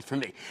don't take it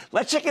from me.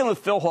 Let's check in with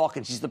Phil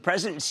Hawkins. He's the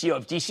president and CEO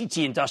of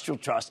DCT Industrial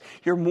Trust.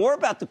 Hear more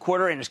about the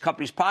quarter and his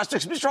company's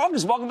prospects. Mr.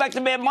 Hawkins, welcome back to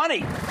Mad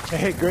Money.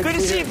 Hey, good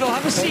to see you, Phil.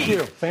 Have a seat.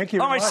 Thank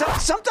you. All right,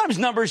 sometimes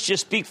numbers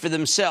just speak for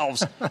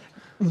themselves.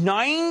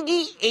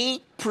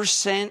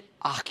 98%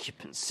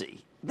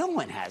 occupancy. No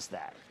one has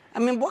that. I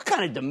mean, what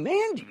kind of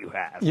demand do you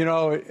have? You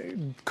know,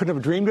 couldn't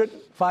have dreamed it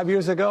 5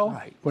 years ago.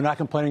 Right. We're not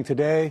complaining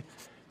today.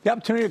 The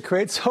opportunity to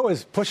create so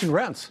is pushing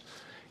rents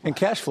and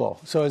cash flow.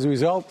 So as a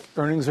result,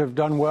 earnings have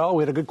done well.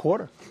 We had a good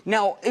quarter.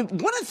 Now, one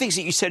of the things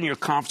that you said in your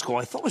conference call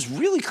I thought was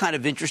really kind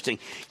of interesting.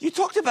 You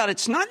talked about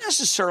it's not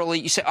necessarily,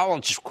 you said, I'll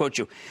just quote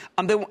you,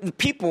 the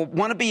people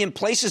want to be in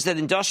places that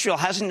industrial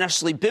hasn't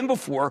necessarily been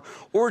before,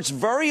 or it's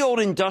very old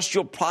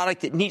industrial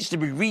product that needs to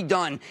be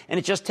redone, and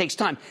it just takes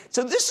time.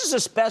 So this is a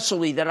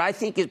specialty that I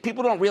think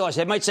people don't realize.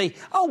 They might say,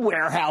 oh,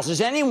 warehouses,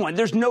 anyone.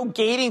 There's no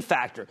gating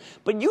factor.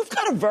 But you've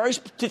got a very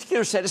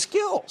particular set of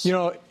skills. You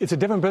know, it's a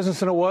different business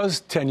than it was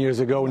 10 years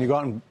ago when you go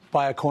out and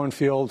buy a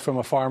cornfield from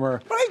a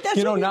farmer. Right, that's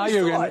you know, now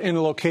you're in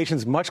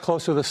locations much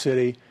closer to the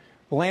city,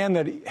 land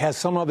that has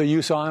some other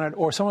use on it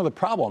or some other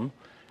problem.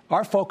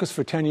 Our focus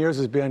for 10 years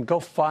has been go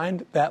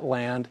find that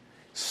land,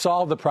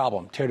 solve the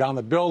problem, tear down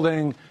the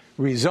building,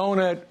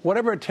 rezone it,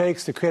 whatever it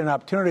takes to create an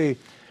opportunity.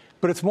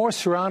 But it's more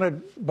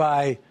surrounded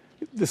by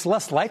it's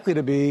less likely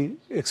to be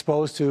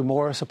exposed to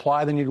more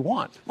supply than you'd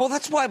want. Well,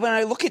 that's why when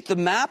I look at the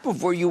map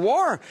of where you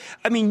are,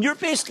 I mean, you're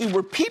basically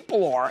where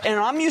people are, and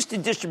I'm used to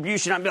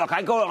distribution. I mean, look,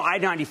 I go to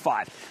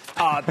I-95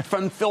 I'm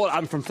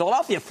from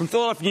Philadelphia,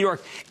 New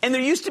York, and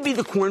there used to be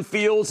the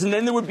cornfields, and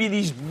then there would be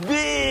these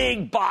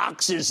big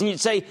boxes, and you'd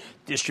say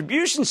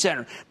distribution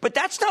center. But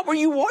that's not where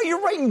you are.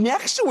 You're right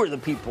next to where the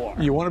people are.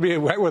 You want to be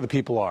right where the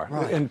people are.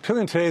 Right. And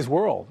particularly in today's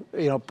world,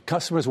 you know,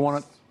 customers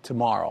want it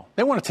tomorrow.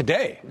 They want it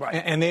today. Right.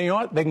 And they, you know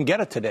what? They can get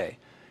it today.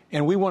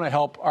 And we want to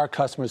help our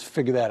customers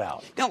figure that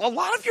out. Now, a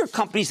lot of your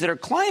companies that are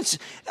clients,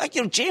 like,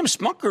 you know, J.M.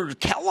 Smucker,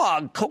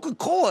 Kellogg,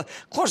 Coca-Cola,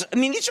 Clorox, I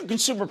mean, these are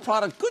consumer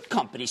product good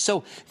companies.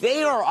 So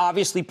they are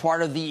obviously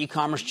part of the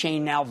e-commerce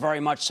chain now, very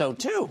much so,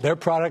 too. Their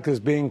product is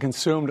being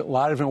consumed a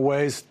lot of different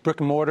ways, brick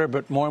and mortar,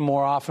 but more and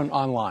more often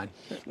online.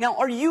 Now,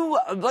 are you,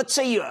 let's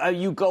say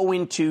you go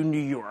into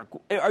New York,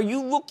 are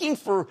you looking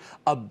for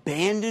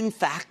abandoned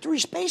factory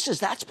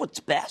spaces? That's what's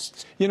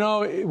best? You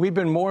know, we've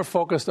been more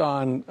focused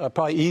on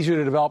probably easier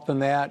to develop than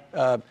that.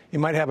 You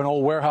might have an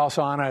old warehouse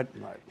on it.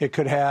 Right. It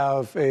could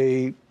have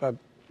a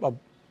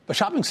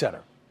shopping center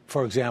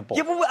for example.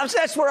 Yeah, but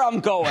that's where I'm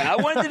going. I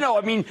wanted to know.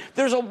 I mean,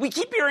 we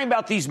keep hearing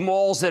about these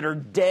malls that are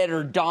dead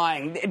or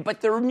dying, but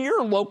they're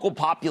near local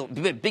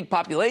big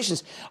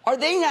populations. Are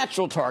they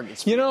natural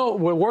targets? You know,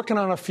 we're working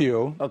on a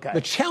few. Okay.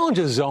 The challenge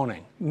is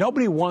zoning.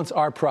 Nobody wants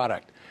our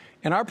product.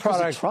 And our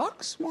product,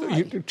 trucks?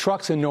 Why?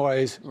 Trucks and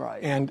noise.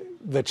 Right. And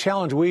the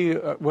challenge,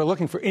 we're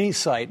looking for any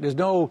site. There's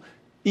no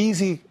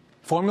easy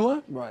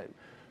formula. Right.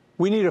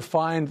 We need to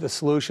find the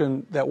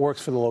solution that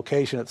works for the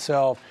location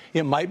itself.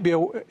 It might be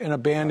an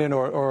abandoned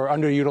or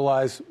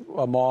underutilized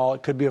mall.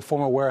 It could be a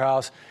former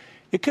warehouse.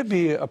 It could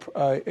be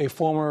a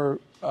former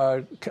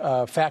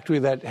factory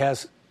that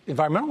has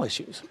environmental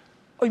issues.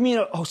 Oh, you mean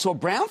a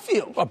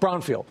brownfield? A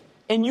brownfield.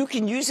 And you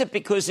can use it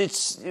because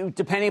it's,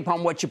 depending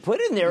upon what you put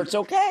in there, it's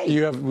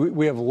okay.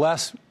 We have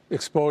less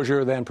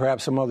exposure than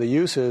perhaps some other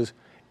uses,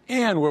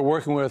 and we're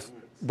working with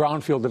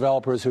brownfield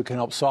developers who can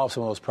help solve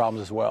some of those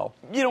problems as well.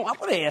 You know, I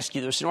want to ask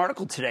you, there's an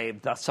article today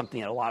about something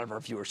that a lot of our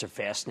viewers are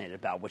fascinated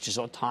about, which is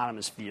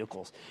autonomous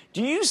vehicles.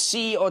 Do you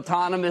see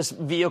autonomous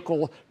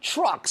vehicle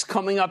trucks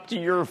coming up to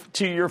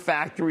your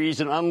factories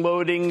and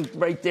unloading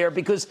right there?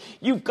 Because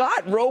you've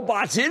got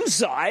robots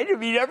inside. I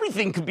mean,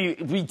 everything could be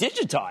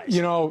digitized.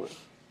 You know,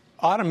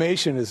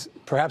 automation is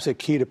perhaps a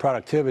key to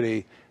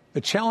productivity.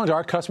 The challenge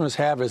our customers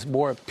have is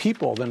more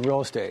people than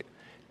real estate.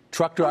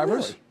 Truck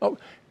drivers,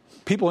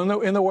 people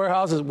in the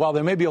warehouses, while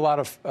there may be a lot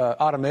of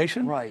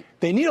automation, right,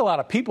 they need a lot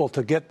of people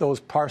to get those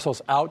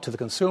parcels out to the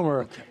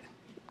consumer. Okay.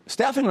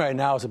 Staffing right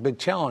now is a big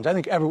challenge, I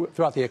think,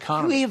 throughout the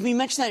economy. We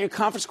mentioned that in your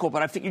conference call,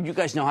 but I figured you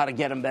guys know how to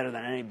get them better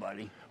than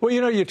anybody. Well,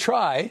 you know, you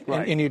try,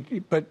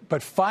 right.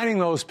 but finding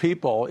those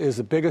people is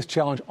the biggest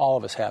challenge all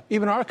of us have,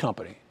 even our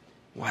company.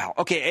 Wow.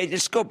 Okay,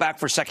 let's go back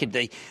for a second.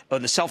 The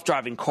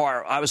self-driving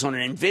car. I was on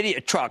an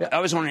NVIDIA truck. Yeah. I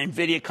was on an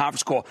NVIDIA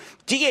conference call.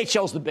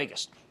 DHL's the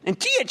biggest. And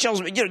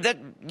DHL's, I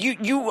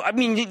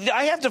mean,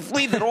 I have to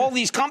believe that all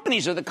these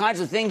companies are the kinds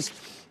of things.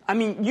 I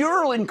mean,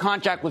 you're in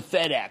contract with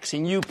FedEx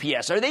and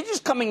UPS. Are they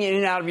just coming in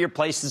and out of your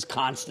places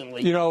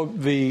constantly? You know,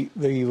 the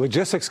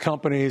logistics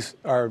companies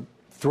are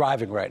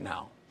thriving right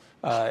now.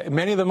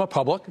 Many of them are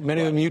public.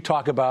 Many of them you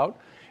talk about.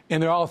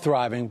 And they're all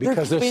thriving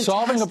because they're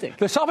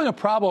solving a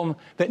problem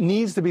that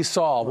needs to be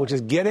solved, which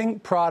is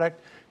getting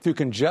product through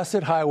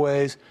congested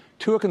highways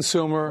to a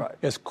consumer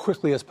as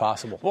quickly as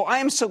possible. Well, I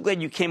am so glad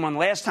you came on.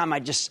 Last time I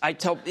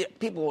tell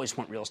people always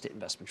want real estate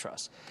investment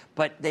trusts,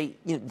 but they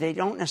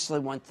don't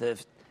necessarily want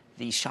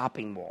these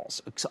shopping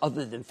malls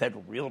other than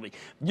Federal Realty.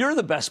 You're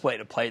the best way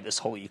to play this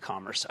whole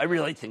e-commerce. I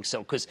really think so,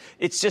 because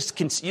it's just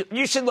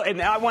you should.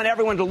 And I want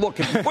everyone to look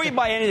before you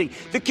buy anything.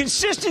 The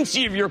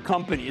consistency of your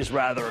company is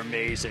rather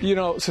amazing. You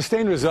know,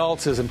 sustained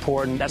results is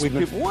important. That's what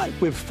people want.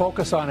 We've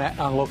focused on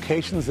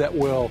locations that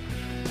will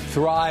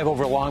thrive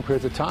over long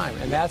periods of time.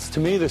 And that's, to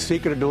me, the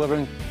secret of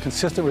delivering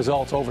consistent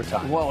results over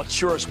time. Well, it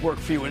sure has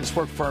worked for you, and it's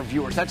worked for our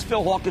viewers. That's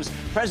Phil Hawkins,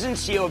 President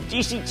and CEO of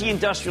DCT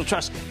Industrial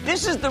Trust.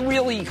 This is the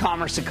real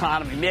e-commerce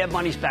economy. Mad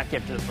Money's back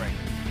after the break.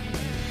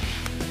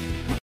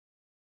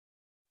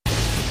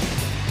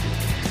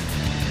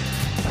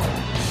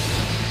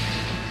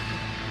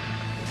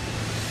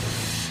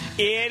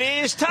 It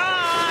is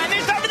time.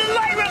 It's time for the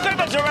light round.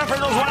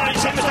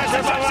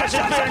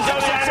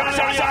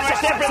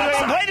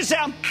 Play the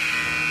sound.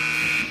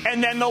 And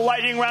then the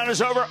lightning round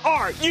is over.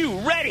 Are you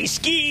ready,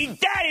 Ski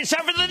Daddy? It's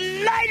time for the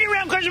lightning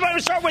round. Question. I'm going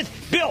to start with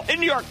Bill in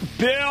New York.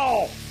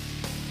 Bill.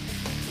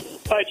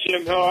 Hi,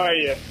 Jim. How are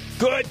you?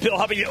 Good, Bill.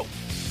 How about you?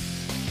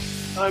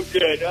 I'm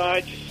good.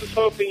 I just was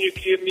hoping you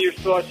could give me your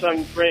thoughts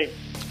on Brinks.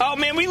 Oh,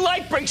 man, we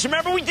like Brinks.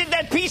 Remember we did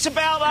that piece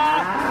about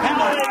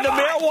how the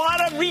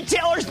marijuana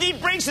retailers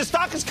need Brinks? The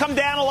stock has come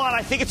down a lot.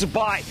 I think it's a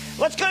buy.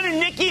 Let's go to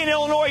Nikki in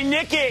Illinois.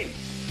 Nikki.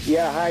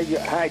 Yeah,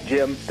 hi,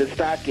 Jim. The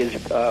stock is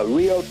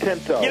Rio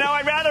Tinto. You know,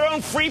 I'd rather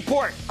own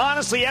Freeport.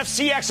 Honestly,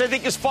 FCX I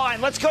think is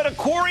fine. Let's go to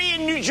Corey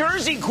in New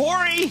Jersey.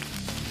 Corey.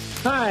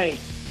 Hi,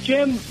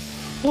 Jim.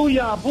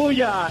 Booyah,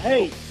 booyah.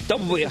 Hey.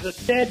 Double booyah. This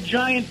is a dead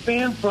Giant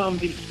fan from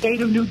the state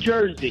of New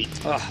Jersey.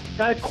 Got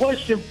a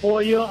question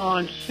for you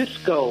on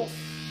Cisco.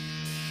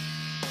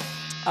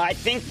 I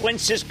think when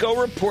Cisco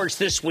reports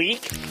this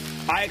week,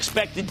 I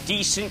expect a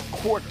decent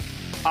quarter.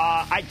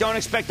 I don't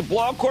expect a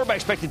blowout quarter, but I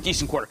expect a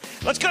decent quarter.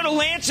 Let's go to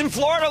Lance in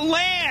Florida.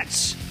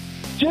 Lance!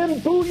 Jim,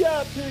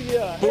 booyah to you.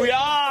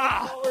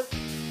 Booyah! Hey,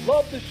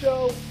 love the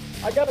show.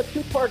 I got a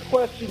two-part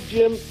question,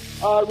 Jim,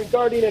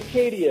 regarding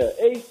Acadia,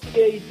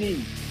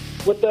 ACAD.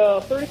 With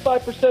a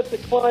 35%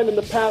 decline in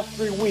the past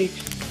 3 weeks,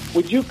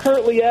 would you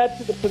currently add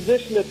to the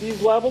position at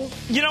these levels?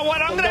 You know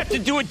what? I'm going to have to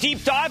do a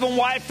deep dive on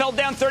why it fell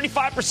down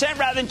 35%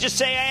 rather than just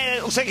say, hey,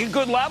 it looks like a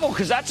good level,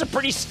 because that's a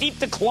pretty steep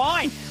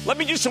decline. Let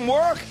me do some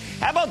work.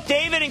 How about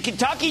David in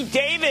Kentucky?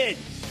 David.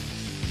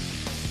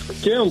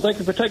 Jim, thank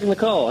you for taking the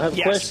call. I have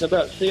a question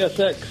about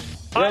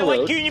CSX. I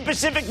like Union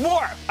Pacific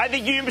more. I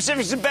think Union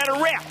Pacific's a better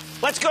rail.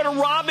 Let's go to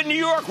Rob in New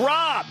York.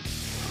 Rob.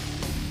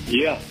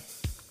 Yeah.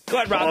 Go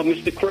ahead, Rob.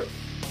 This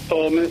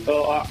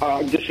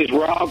is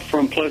Rob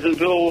from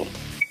Pleasantville.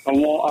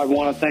 I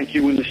want to thank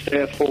you and the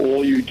staff for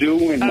all you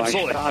do, and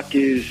Absolutely. My stock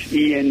is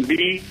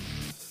ENB,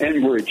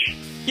 Enbridge.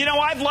 You know,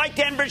 I've liked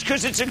Enbridge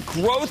because it's a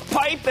growth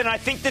pipe, and I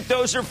think that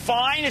those are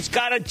fine. It's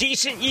got a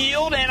decent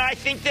yield, and I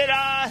think that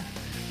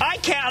I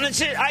count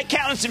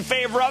it in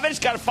favor of it. It's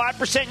got a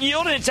 5%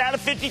 yield, and it's at a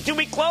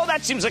 52-week low.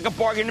 That seems like a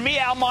bargain to me.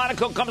 Al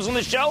Monaco comes on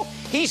the show.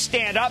 He's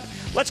stand up.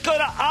 Let's go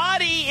to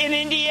Adi in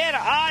Indiana.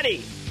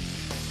 Adi.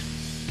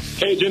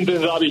 Hey, Jim,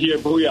 this is Adi here.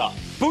 Booyah.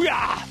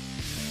 Booyah.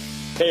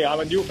 Hey, I'm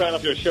a new fan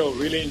of your show.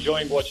 Really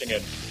enjoying watching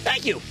it.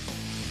 Thank you.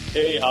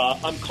 Hey,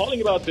 I'm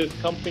calling about this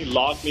company,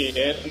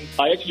 LogMeIn.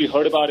 I actually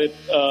heard about it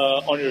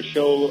on your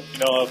show,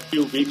 a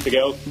few weeks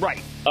ago.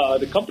 Right.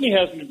 The company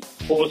has been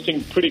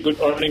posting pretty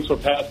good earnings for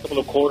past couple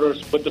of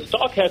quarters, but the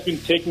stock has been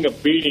taking a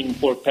beating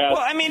for past.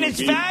 Well, I mean, it's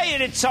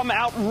valued at some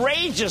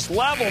outrageous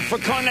level for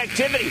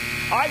connectivity.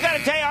 I got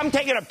to tell you, I'm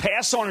taking a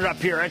pass on it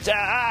up here. It's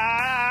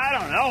I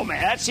don't know,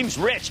 man. That seems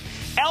rich.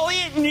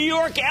 Elliot, New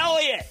York,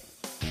 Elliot.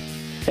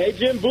 Hey,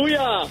 Jim,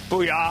 booyah.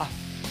 Booyah.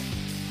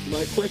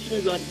 My question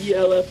is on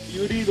ELF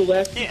Beauty. The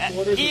last 2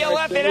 quarters.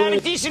 ELF, it had a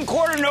decent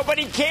quarter.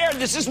 Nobody cared.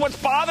 This is what's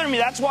bothering me.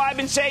 That's why I've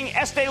been saying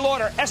Estee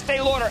Lauder, Estee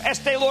Lauder,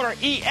 Estee Lauder,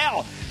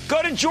 EL.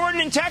 Go to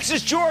Jordan in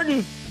Texas.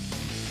 Jordan.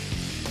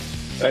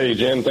 Hey,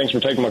 Jim. Thanks for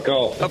taking my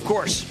call. Of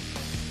course.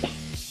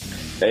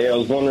 Hey, I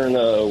was wondering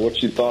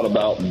what you thought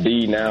about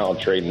D now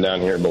trading down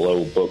here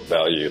below book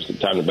value. Is it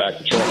time to back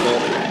the truck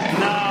up?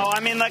 No, I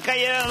mean,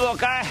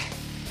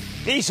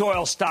 these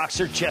oil stocks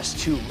are just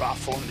too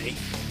rough on me.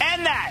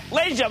 And that,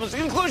 ladies and gentlemen, is the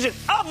conclusion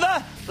of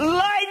the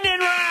Lightning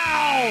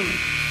Round.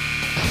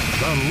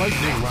 The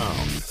Lightning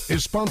Round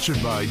is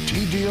sponsored by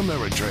TD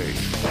Ameritrade.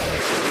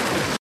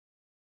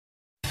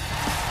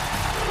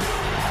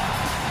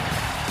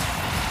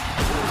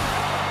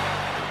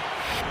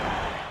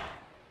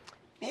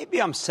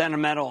 Maybe I'm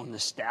sentimental and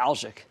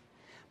nostalgic,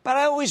 but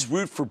I always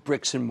root for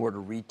bricks and mortar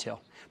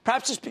retail.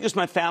 Perhaps it's because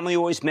my family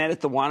always met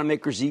at the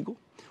Wanamaker's Eagle,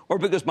 or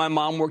because my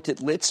mom worked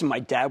at Litz and my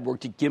dad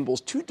worked at Gimbel's,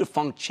 two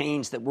defunct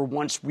chains that were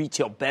once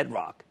retail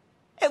bedrock,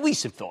 at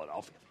least in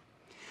Philadelphia.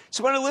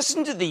 So when I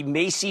listened to the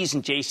Macy's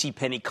and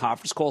JCPenney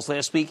conference calls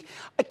last week,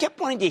 I kept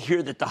wanting to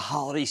hear that the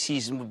holiday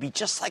season would be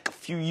just like a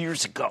few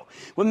years ago,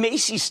 when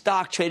Macy's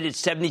stock traded at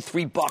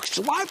 $73,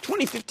 July of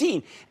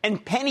 2015,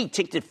 and Penny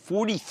ticked at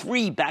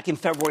 $43 back in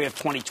February of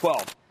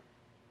 2012.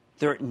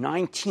 They're at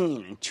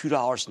 $19 and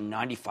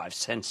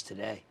 $2.95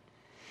 today.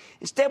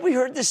 Instead, we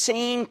heard the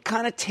same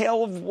kind of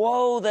tale of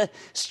woe, the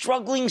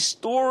struggling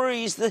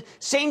stories, the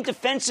same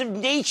defensive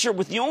nature,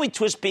 with the only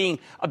twist being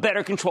a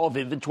better control of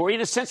inventory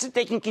and a sense that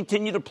they can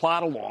continue to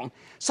plod along,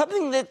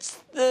 something that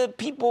the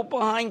people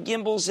behind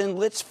Gimbel's and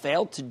Litz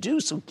failed to do,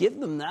 so give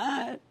them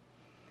that.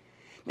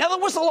 Now, there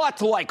was a lot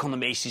to like on the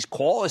Macy's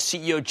call as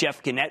CEO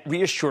Jeff Gennette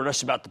reassured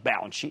us about the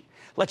balance sheet,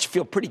 let you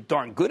feel pretty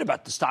darn good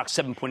about the stock's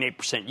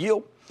 7.8%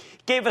 yield,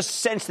 gave us a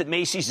sense that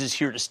Macy's is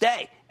here to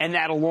stay, and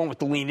that, along with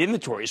the lean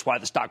inventory, is why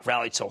the stock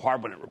rallied so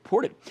hard when it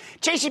reported.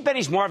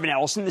 JCPenney's Marvin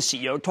Ellison, the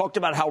CEO, talked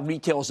about how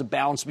retail is a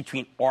balance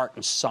between art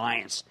and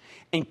science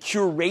and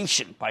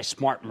curation by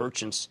smart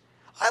merchants.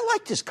 I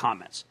liked his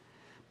comments,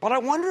 but I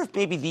wonder if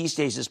maybe these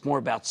days it's more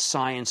about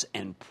science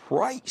and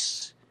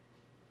price.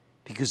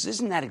 Because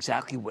isn't that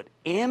exactly what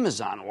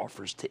Amazon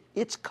offers to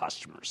its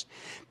customers?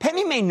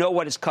 Penny may know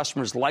what its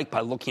customers like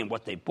by looking at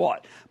what they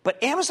bought,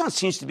 but Amazon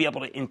seems to be able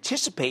to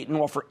anticipate and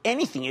offer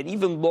anything at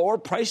even lower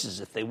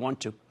prices if they want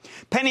to.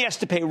 Penny has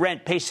to pay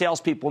rent, pay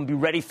salespeople, and be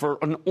ready for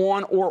an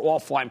on- or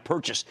offline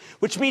purchase,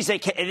 which means they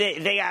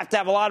have to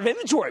have a lot of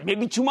inventory,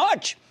 maybe too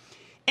much.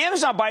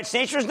 Amazon, by its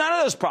nature, has none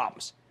of those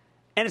problems.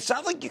 And it's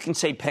not like you can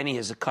say Penny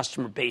has a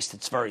customer base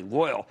that's very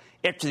loyal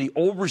after the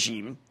old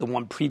regime, the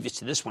one previous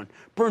to this one,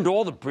 burned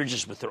all the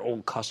bridges with their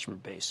old customer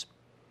base.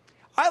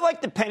 I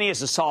like that Penny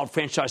has a solid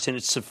franchise in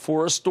its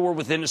Sephora store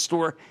within a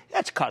store.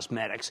 That's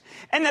cosmetics.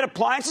 And that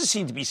appliances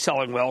seem to be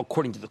selling well,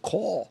 according to the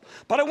call.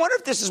 But I wonder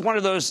if this is one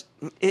of those,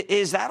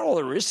 is that all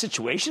there is,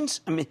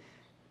 situations? I mean,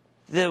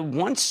 the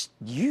once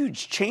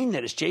huge chain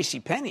that is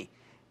JCPenney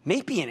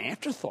may be an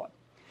afterthought.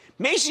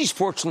 Macy's,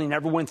 fortunately,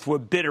 never went through a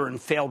bitter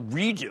and failed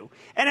redo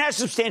and has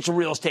substantial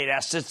real estate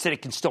assets that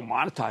it can still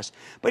monetize.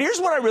 But here's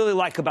what I really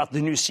like about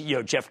the new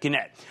CEO, Jeff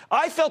Gennette.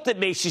 I felt that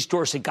Macy's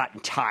stores had gotten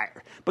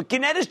tired, but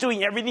Gennette is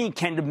doing everything he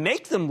can to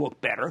make them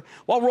look better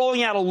while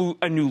rolling out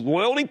a new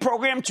loyalty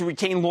program to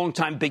retain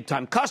long-time,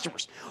 big-time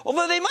customers.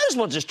 Although they might as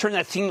well just turn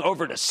that thing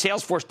over to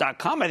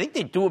Salesforce.com. I think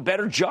they'd do a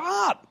better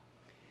job.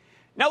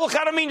 Now, look,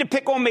 I don't mean to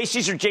pick on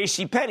Macy's or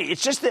JCPenney.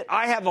 It's just that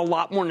I have a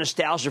lot more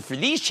nostalgia for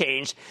these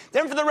chains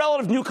than for the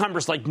relative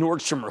newcomers like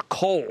Nordstrom or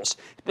Kohl's.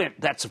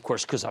 That's, of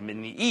course, because I'm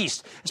in the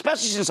East,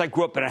 especially since I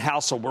grew up in a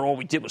household where all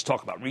we did was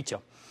talk about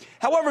retail.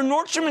 However,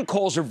 Nordstrom and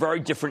Kohl's are very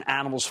different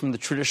animals from the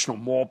traditional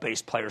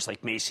mall-based players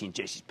like Macy and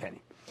JCPenney.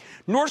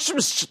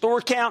 Nordstrom's store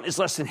count is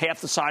less than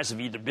half the size of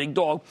either big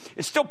dog.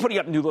 It's still putting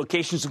up new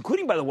locations,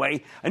 including, by the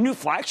way, a new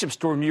flagship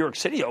store in New York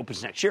City that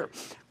opens next year.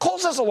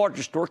 Kohl's has a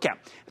larger store count,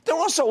 but they're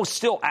also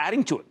still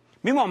adding to it.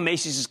 Meanwhile,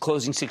 Macy's is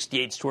closing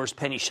 68 stores,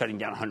 Penny's shutting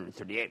down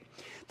 138.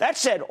 That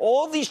said,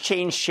 all of these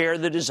chains share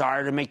the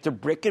desire to make their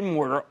brick and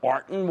mortar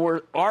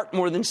art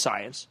more than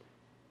science,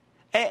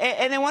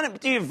 and they want it to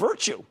be a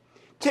virtue,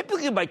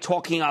 typically by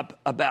talking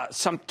about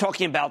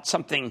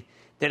something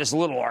that is a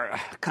little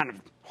kind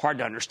of hard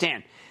to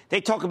understand.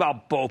 They talk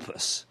about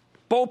BOPUS.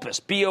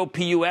 BOPUS,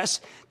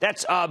 B-O-P-U-S.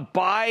 That's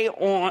buy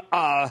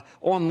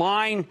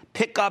online,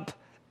 pick up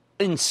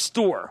in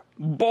store.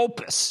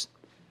 BOPUS,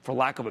 for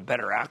lack of a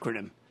better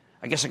acronym.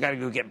 I guess I got to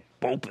go get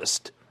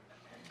BOPUSed.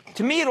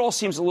 To me, it all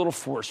seems a little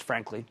forced,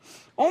 frankly.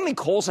 Only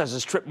Kohl's has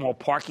a strip mall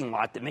parking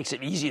lot that makes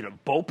it easy to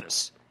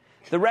BOPUS.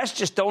 The rest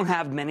just don't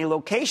have many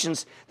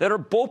locations that are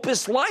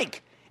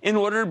BOPUS-like in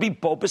order to be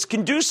BOPUS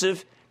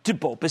conducive to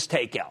BOPUS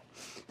takeout.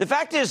 The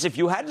fact is, if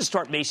you had to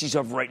start Macy's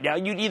over right now,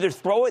 you'd either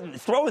throw in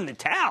the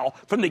towel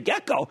from the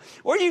get-go,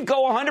 or you'd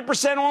go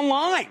 100%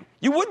 online.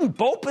 You wouldn't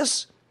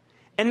BOPUS.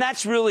 And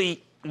that's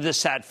really the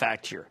sad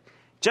fact here.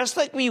 Just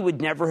like we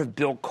would never have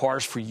built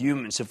cars for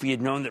humans if we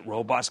had known that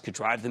robots could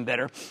drive them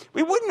better,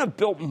 we wouldn't have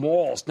built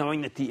malls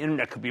knowing that the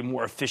internet could be a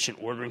more efficient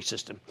ordering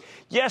system.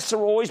 Yes, there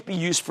will always be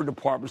use for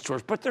department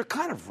stores, but they're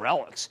kind of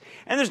relics.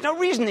 And there's no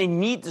reason they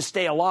need to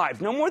stay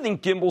alive, no more than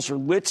Gimbels or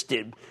Litz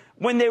did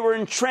when they were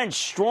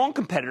entrenched strong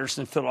competitors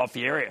in the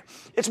Philadelphia area.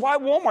 It's why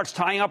Walmart's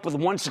tying up with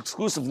once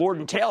exclusive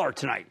Lord & Taylor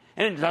tonight,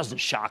 and it doesn't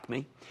shock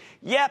me.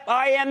 Yep,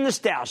 I am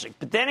nostalgic,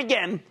 but then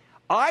again,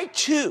 I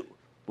too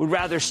would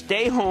rather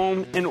stay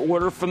home and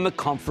order from the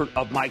comfort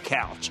of my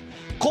couch.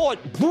 Call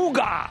it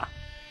Booga,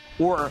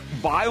 or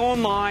buy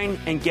online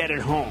and get it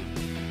home.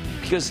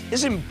 Because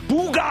isn't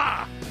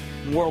Booga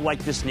more like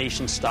this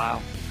nation's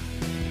style?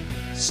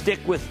 Stick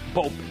with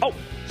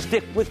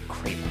stick with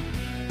Kramer.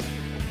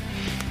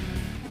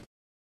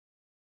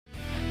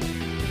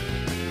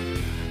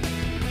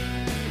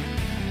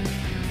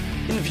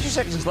 In the few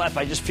seconds left,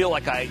 I just feel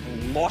like I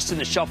lost in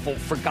the shuffle,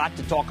 forgot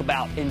to talk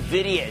about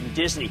NVIDIA and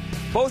Disney.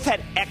 Both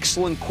had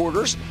excellent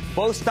quarters.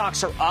 Both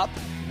stocks are up.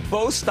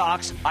 Both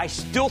stocks, I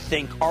still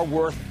think, are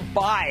worth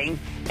buying.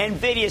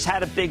 NVIDIA's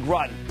had a big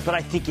run, but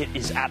I think it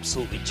is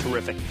absolutely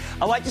terrific.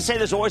 I like to say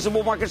there's always a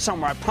bull market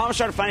somewhere. I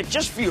promise I'll find it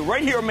just for you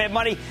right here on Mad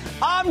Money.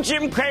 I'm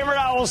Jim Cramer, and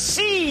I will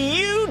see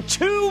you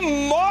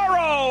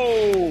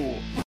tomorrow.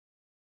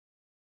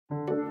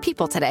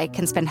 People today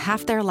can spend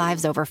half their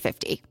lives over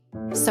 50.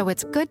 So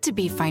it's good to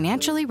be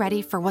financially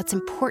ready for what's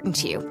important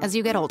to you as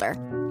you get older,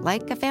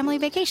 like a family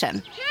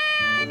vacation.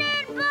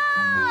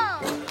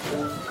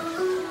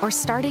 Or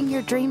starting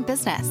your dream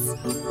business.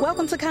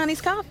 Welcome to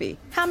Connie's Coffee.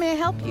 How may I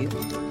help you?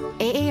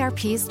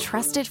 AARP's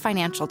trusted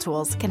financial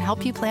tools can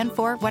help you plan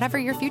for whatever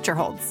your future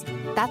holds.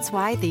 That's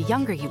why the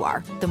younger you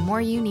are, the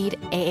more you need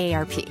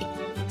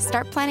AARP.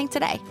 Start planning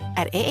today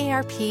at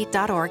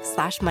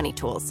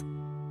aarp.org/moneytools.